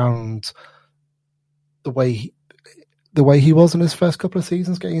charging around the way he was in his first couple of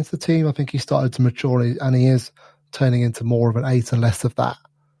seasons getting into the team. I think he started to mature, and he is turning into more of an 8 and less of that,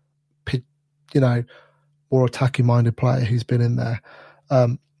 more attacking minded player who's been in there.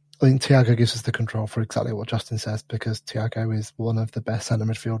 I think Thiago gives us the control for exactly what Justin says, because Thiago is one of the best centre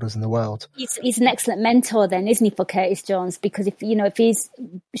midfielders in the world. He's an excellent mentor then, isn't he, for Curtis Jones? Because if he's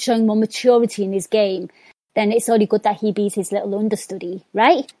showing more maturity in his game, then it's only good that he beats his little understudy,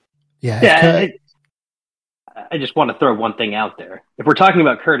 right? Yeah. I just want to throw one thing out there. If we're talking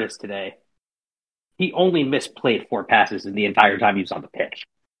about Curtis today, he only misplayed 4 passes in the entire time he was on the pitch.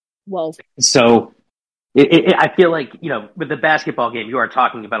 Whoa. So I feel like, with the basketball game, you are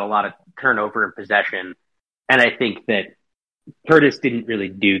talking about a lot of turnover and possession. And I think that Curtis didn't really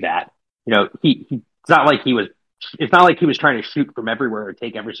do that. It's not like he was trying to shoot from everywhere or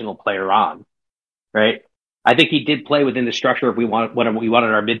take every single player on, right? I think he did play within the structure of what we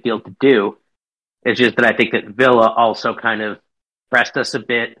wanted our midfield to do. It's just that I think that Villa also kind of pressed us a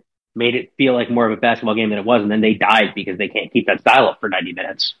bit, made it feel like more of a basketball game than it was, and then they died because they can't keep that style up for 90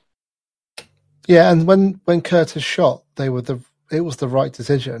 minutes. Yeah, and when Curtis shot, it was the right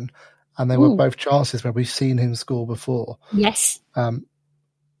decision, and they were both chances where we've seen him score before. Yes.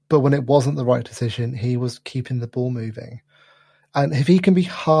 But when it wasn't the right decision, he was keeping the ball moving. And if he can be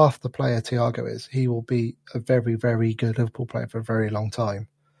half the player Thiago is, he will be a very, very good Liverpool player for a very long time.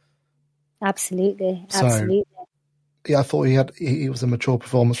 Absolutely. Yeah, I thought he was a mature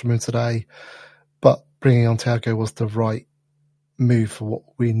performance from him today, but bringing on Thiago was the right move for what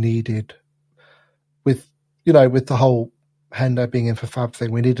we needed. With the whole Hendo being in for Fab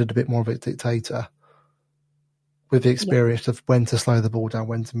thing, we needed a bit more of a dictator with the experience of when to slow the ball down,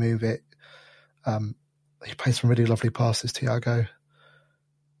 when to move it. He plays some really lovely passes, Thiago.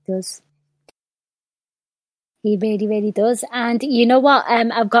 Does. He really, really does. And you know what?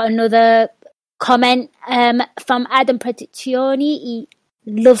 I've got another comment from Adam Petticcioni. He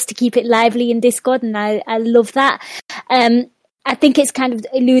loves to keep it lively in Discord, and I love that. I think it's kind of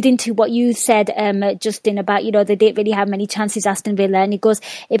alluding to what you said, Justin, about, they didn't really have many chances, Aston Villa. And he goes,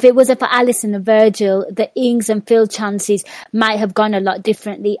 if it wasn't for Alisson and Virgil, the Ings and Phil chances might have gone a lot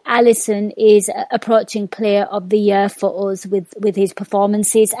differently. Alisson is approaching player of the year for us with his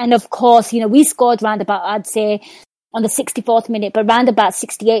performances. And of course, we scored round about, I'd say, on the 64th minute, but round about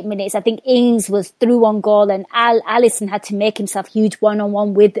 68 minutes, I think Ings was through on goal, and Alisson had to make himself huge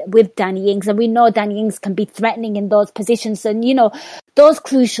one-on-one with Danny Ings. And we know Danny Ings can be threatening in those positions. And, those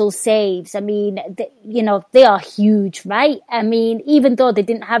crucial saves, they are huge, right? Even though they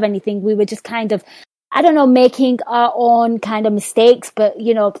didn't have anything, we were just kind of, making our own kind of mistakes. But,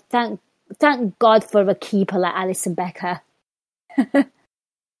 thank God for a keeper like Alisson Becker.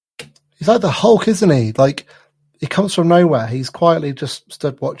 He's like the Hulk, isn't he? He comes from nowhere. He's quietly just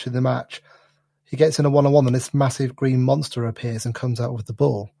stood watching the match. He gets in a one-on-one, and this massive green monster appears and comes out with the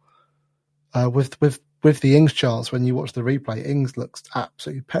ball. With the Ings chance, when you watch the replay, Ings looks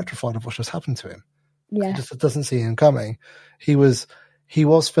absolutely petrified of what just happened to him. Yeah, he just doesn't see him coming. He was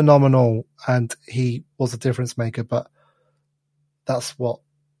phenomenal, and he was a difference maker. But that's what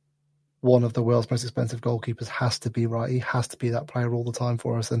one of the world's most expensive goalkeepers has to be, right? He has to be that player all the time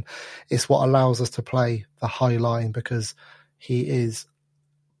for us. And it's what allows us to play the high line, because he is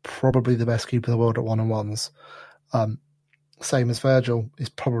probably the best keeper in the world at one-on-ones. Same as Virgil is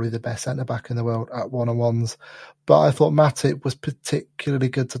probably the best centre-back in the world at one-on-ones. But I thought Matip was particularly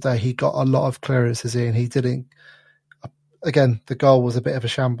good today. He got a lot of clearances in. He didn't... Again, the goal was a bit of a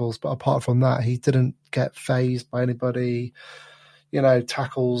shambles, but apart from that, he didn't get fazed by anybody.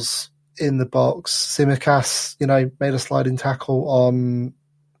 Tackles in the box. Tsimikas, made a sliding tackle on,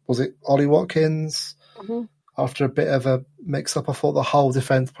 was it Ollie Watkins? Mm-hmm. After a bit of a mix-up, I thought the whole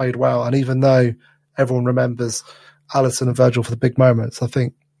defence played well. And even though everyone remembers Alisson and Virgil for the big moments, I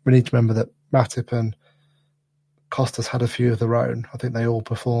think we need to remember that Matip and Costas had a few of their own. I think they all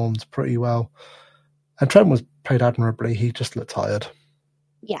performed pretty well. And Trent played admirably. He just looked tired.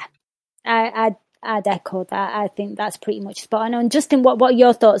 Yeah. I I'd echo that. I think that's pretty much spot on. And Justin, what are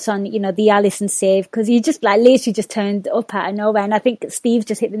your thoughts on, the Alisson save? Because he just literally just turned up out of nowhere. And I think Steve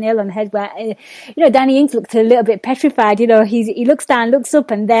just hit the nail on the head where, Danny Ings looked a little bit petrified. He looks down, looks up,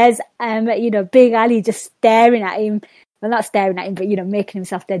 and there's, Big Ali just staring at him. Well, not staring at him, but, making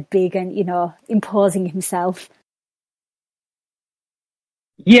himself dead big and, imposing himself.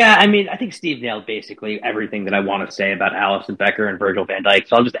 Yeah, I mean, I think Steve nailed basically everything that I want to say about Alisson Becker and Virgil van Dijk.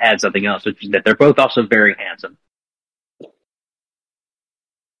 So I'll just add something else, which is that they're both also very handsome.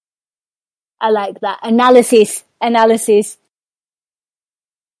 I like that. Analysis.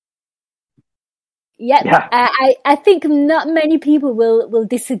 Yep. Yeah. I think not many people will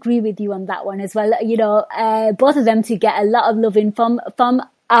disagree with you on that one as well. Both of them to get a lot of loving from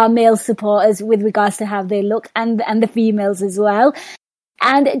our male supporters with regards to how they look and the females as well.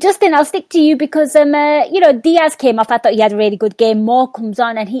 And Justin, I'll stick to you because, Diaz came off. I thought he had a really good game. Mo comes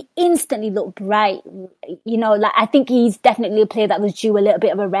on and he instantly looked bright. I think he's definitely a player that was due a little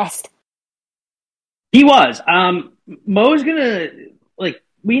bit of a rest. He was. Mo's gonna,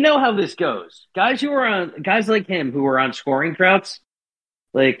 we know how this goes. Guys like him who are on scoring droughts,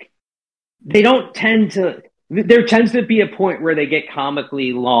 they don't tend to, there tends to be a point where they get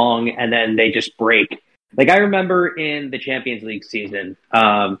comically long and then they just break. I remember in the Champions League season,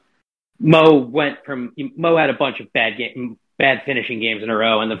 Mo had a bunch of bad finishing games in a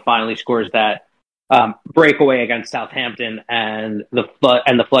row, and then finally scores that breakaway against Southampton, and the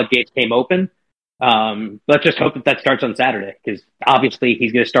floodgates came open. Let's just hope that starts on Saturday, because obviously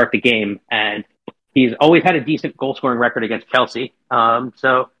he's going to start the game, and he's always had a decent goal scoring record against Chelsea.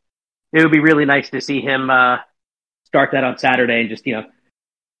 So it would be really nice to see him start that on Saturday and just tear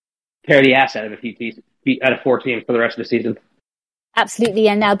the ass out of out of 4 teams for the rest of the season. Absolutely,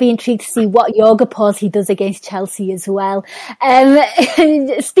 and I'll be intrigued to see what yoga pose he does against Chelsea as well.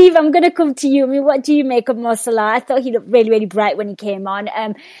 Steve, I'm going to come to you. I mean, what do you make of Mo Salah? I thought he looked really, really bright when he came on.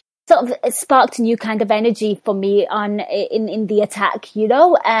 Sort of it sparked a new kind of energy for me in the attack,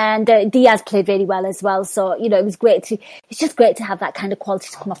 and Diaz played really well as well. So, it's just great to have that kind of quality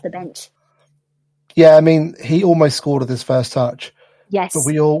to come off the bench. Yeah, I mean, he almost scored with his first touch. Yes. But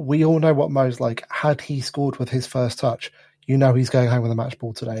we all know what Mo's like. Had he scored with his first touch, he's going home with a match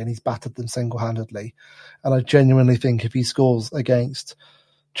ball today, and he's battered them single-handedly. And I genuinely think if he scores against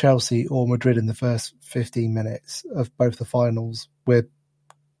Chelsea or Madrid in the first 15 minutes of both the finals, we're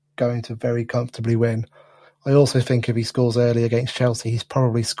going to very comfortably win. I also think if he scores early against Chelsea, he's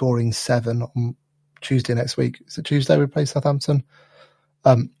probably scoring 7 on Tuesday next week. Is it Tuesday we play Southampton?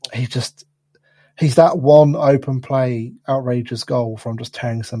 He's that one open play, outrageous goal from just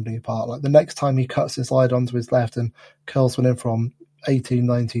tearing somebody apart. The next time he cuts his slide onto his left and curls one in from 18,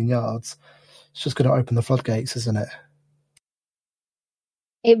 19 yards, it's just going to open the floodgates, isn't it?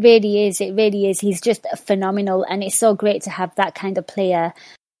 It really is. It really is. He's just phenomenal, and it's so great to have that kind of player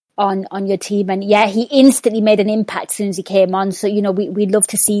on your team. And yeah, he instantly made an impact as soon as he came on. So, we'd love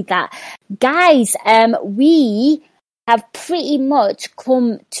to see that. Guys, we have pretty much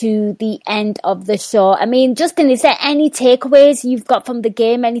come to the end of the show. I mean, Justin, is there any takeaways you've got from the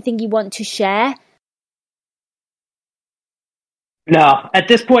game? Anything you want to share? No, at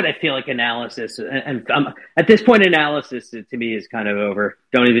this point, I feel like analysis, and at this point, analysis to me is kind of over.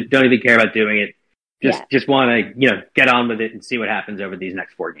 Don't even care about doing it. Just want to get on with it and see what happens over these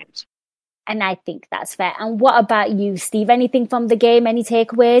next 4 games. And I think that's fair. And what about you, Steve? Anything from the game? Any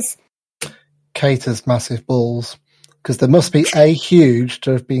takeaways? Keita's massive balls. Because there must be A, huge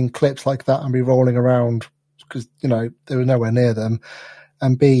to have been clipped like that and be rolling around because, they were nowhere near them.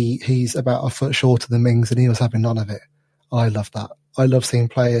 And B, he's about a foot shorter than Mings and he was having none of it. I love that. I love seeing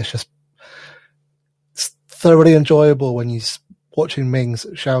players just thoroughly enjoyable when you're watching Mings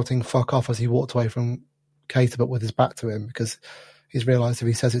shouting fuck off as he walked away from Keita but with his back to him because he's realised if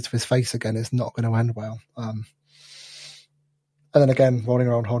he says it to his face again, it's not going to end well. And then again, rolling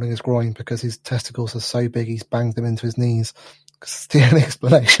around holding his groin because his testicles are so big he's banged them into his knees. Because it's the only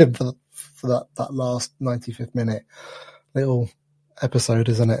explanation for that last 95th minute little episode,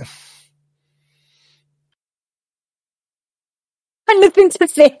 isn't it? Nothing to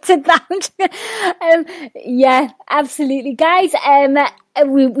say to that. Yeah, absolutely. Guys,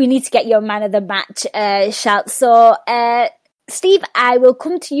 we need to get your man of the match shout. So, Steve, I will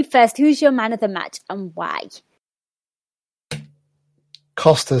come to you first. Who's your man of the match and why?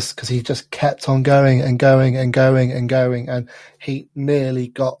 Costas, because he just kept on going and going and going and going, and he nearly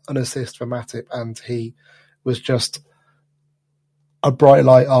got an assist for Matip, and he was just a bright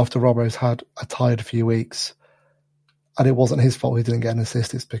light after Robbo's had a tired few weeks. And it wasn't his fault he didn't get an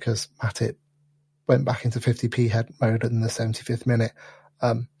assist, it's because Matip went back into 50p head mode in the 75th minute.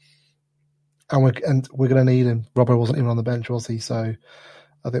 And and we're going to need him. Robbo wasn't even on the bench, was he? So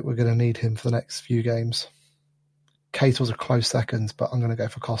I think we're going to need him for the next few games. Kate was a close second, but I'm going to go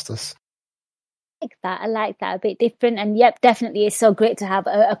for Costas. I like that, a bit different. And yep, definitely it's so great to have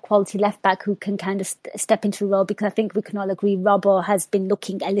a quality left back who can kind of step into a role, because I think we can all agree Robbo has been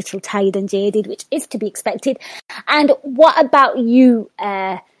looking a little tired and jaded, which is to be expected. And what about you,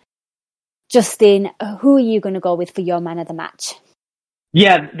 Justin? Who are you going to go with for your man of the match?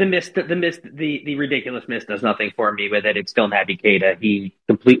 Yeah, the ridiculous miss does nothing for me with it. It's still Naby Keita. He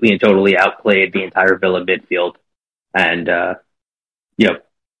completely and totally outplayed the entire Villa midfield. And,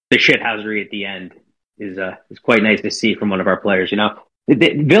 the shithousery at the end is quite nice to see from one of our players.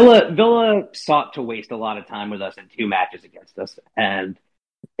 Villa sought to waste a lot of time with us in 2 matches against us, and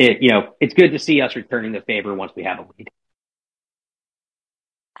it's good to see us returning the favor once we have a lead.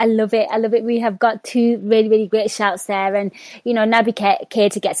 I love it. We have got 2 really, really great shouts there. And, Naby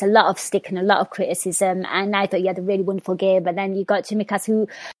Keita gets a lot of stick and a lot of criticism. And I thought he had a really wonderful game. But then you got Tsimikas, who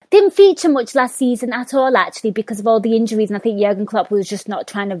didn't feature much last season at all, actually, because of all the injuries. And I think Jurgen Klopp was just not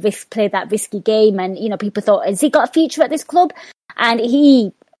trying to play that risky game. And, people thought, has he got a future at this club? And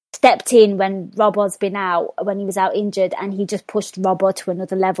he stepped in when Robbo's been out, when he was out injured, and he just pushed Robbo to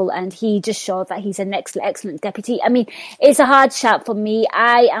another level, and he just showed that he's an excellent deputy. I mean, it's a hard shout for me.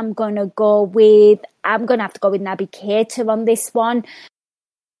 I'm going to have to go with Naby Keita on this one,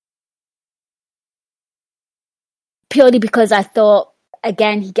 purely because I thought,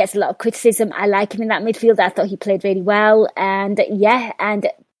 again, he gets a lot of criticism. I like him in that midfield. I thought he played really well, and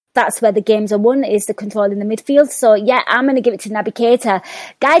that's where the games are won, is the control in the midfield. So, I'm going to give it to Naby Keita.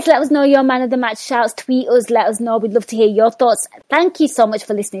 Guys, let us know your man of the match shouts. Tweet us. Let us know. We'd love to hear your thoughts. Thank you so much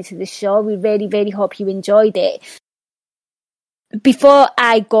for listening to this show. We really, really hope you enjoyed it. Before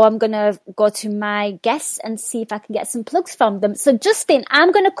I go, I'm going to go to my guests and see if I can get some plugs from them. So, Justin,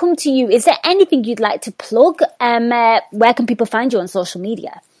 I'm going to come to you. Is there anything you'd like to plug? Where can people find you on social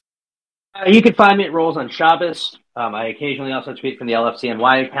media? You can find me at Rolls on Shabbos. I occasionally also tweet from the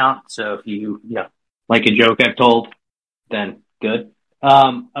LFCNY account, so if you like a joke I've told, then good.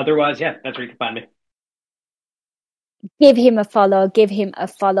 Otherwise, that's where you can find me. Give him a follow.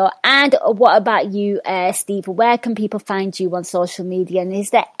 And what about you, Steve? Where can people find you on social media? And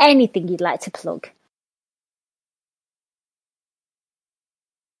is there anything you'd like to plug?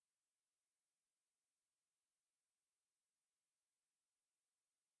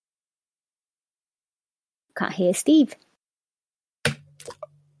 Can't hear Steve.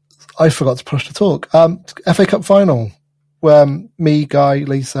 I forgot to push to talk. FA Cup final, where me, Guy,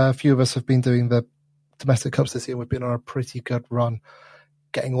 Lisa, a few of us have been doing the domestic cups this year. We've been on a pretty good run,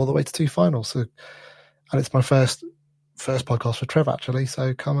 getting all the way to 2 finals. So, and it's my first podcast for Trev, actually.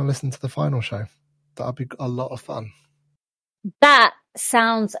 So come and listen to the final show. That'll be a lot of fun. That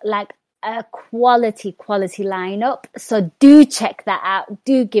sounds like a quality lineup. So do check that out.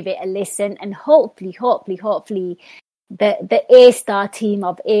 Do give it a listen, and hopefully the A-star team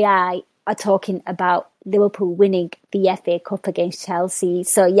of AI are talking about Liverpool winning the FA Cup against Chelsea.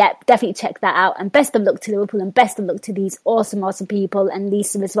 So definitely check that out. And best of luck to Liverpool, and best of luck to these awesome people, and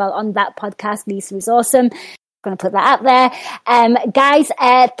Lisa as well on that podcast. Lisa is awesome. Going to put that out there. Guys,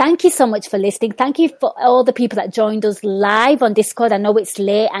 thank you so much for listening. Thank you for all the people that joined us live on Discord. I know it's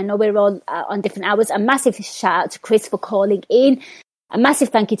late. I know we're all on different hours. A massive shout out to Chris for calling in. A massive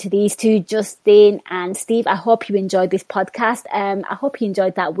thank you to these 2, Justin and Steve. I hope you enjoyed this podcast. I hope you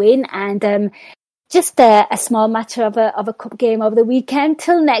enjoyed that win, and just a small matter of a cup game over the weekend.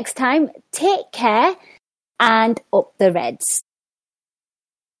 Till next time, take care, and up the Reds.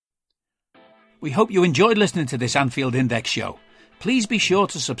 We hope you enjoyed listening to this Anfield Index show. Please be sure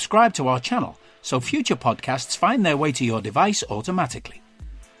to subscribe to our channel so future podcasts find their way to your device automatically.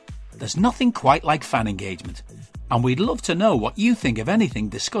 There's nothing quite like fan engagement, and we'd love to know what you think of anything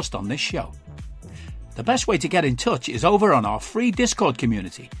discussed on this show. The best way to get in touch is over on our free Discord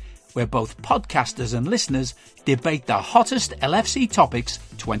community, where both podcasters and listeners debate the hottest LFC topics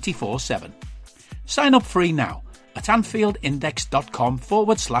 24/7. Sign up free now at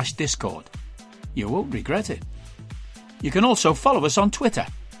AnfieldIndex.com/Discord. You won't regret it. You can also follow us on Twitter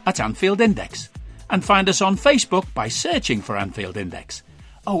at Anfield Index, and find us on Facebook by searching for Anfield Index.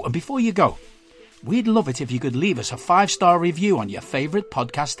 Oh, and before you go, we'd love it if you could leave us a 5-star review on your favourite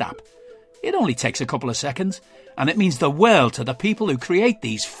podcast app. It only takes a couple of seconds, and it means the world to the people who create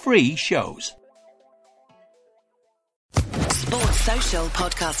these free shows. Sports Social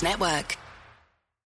Podcast Network.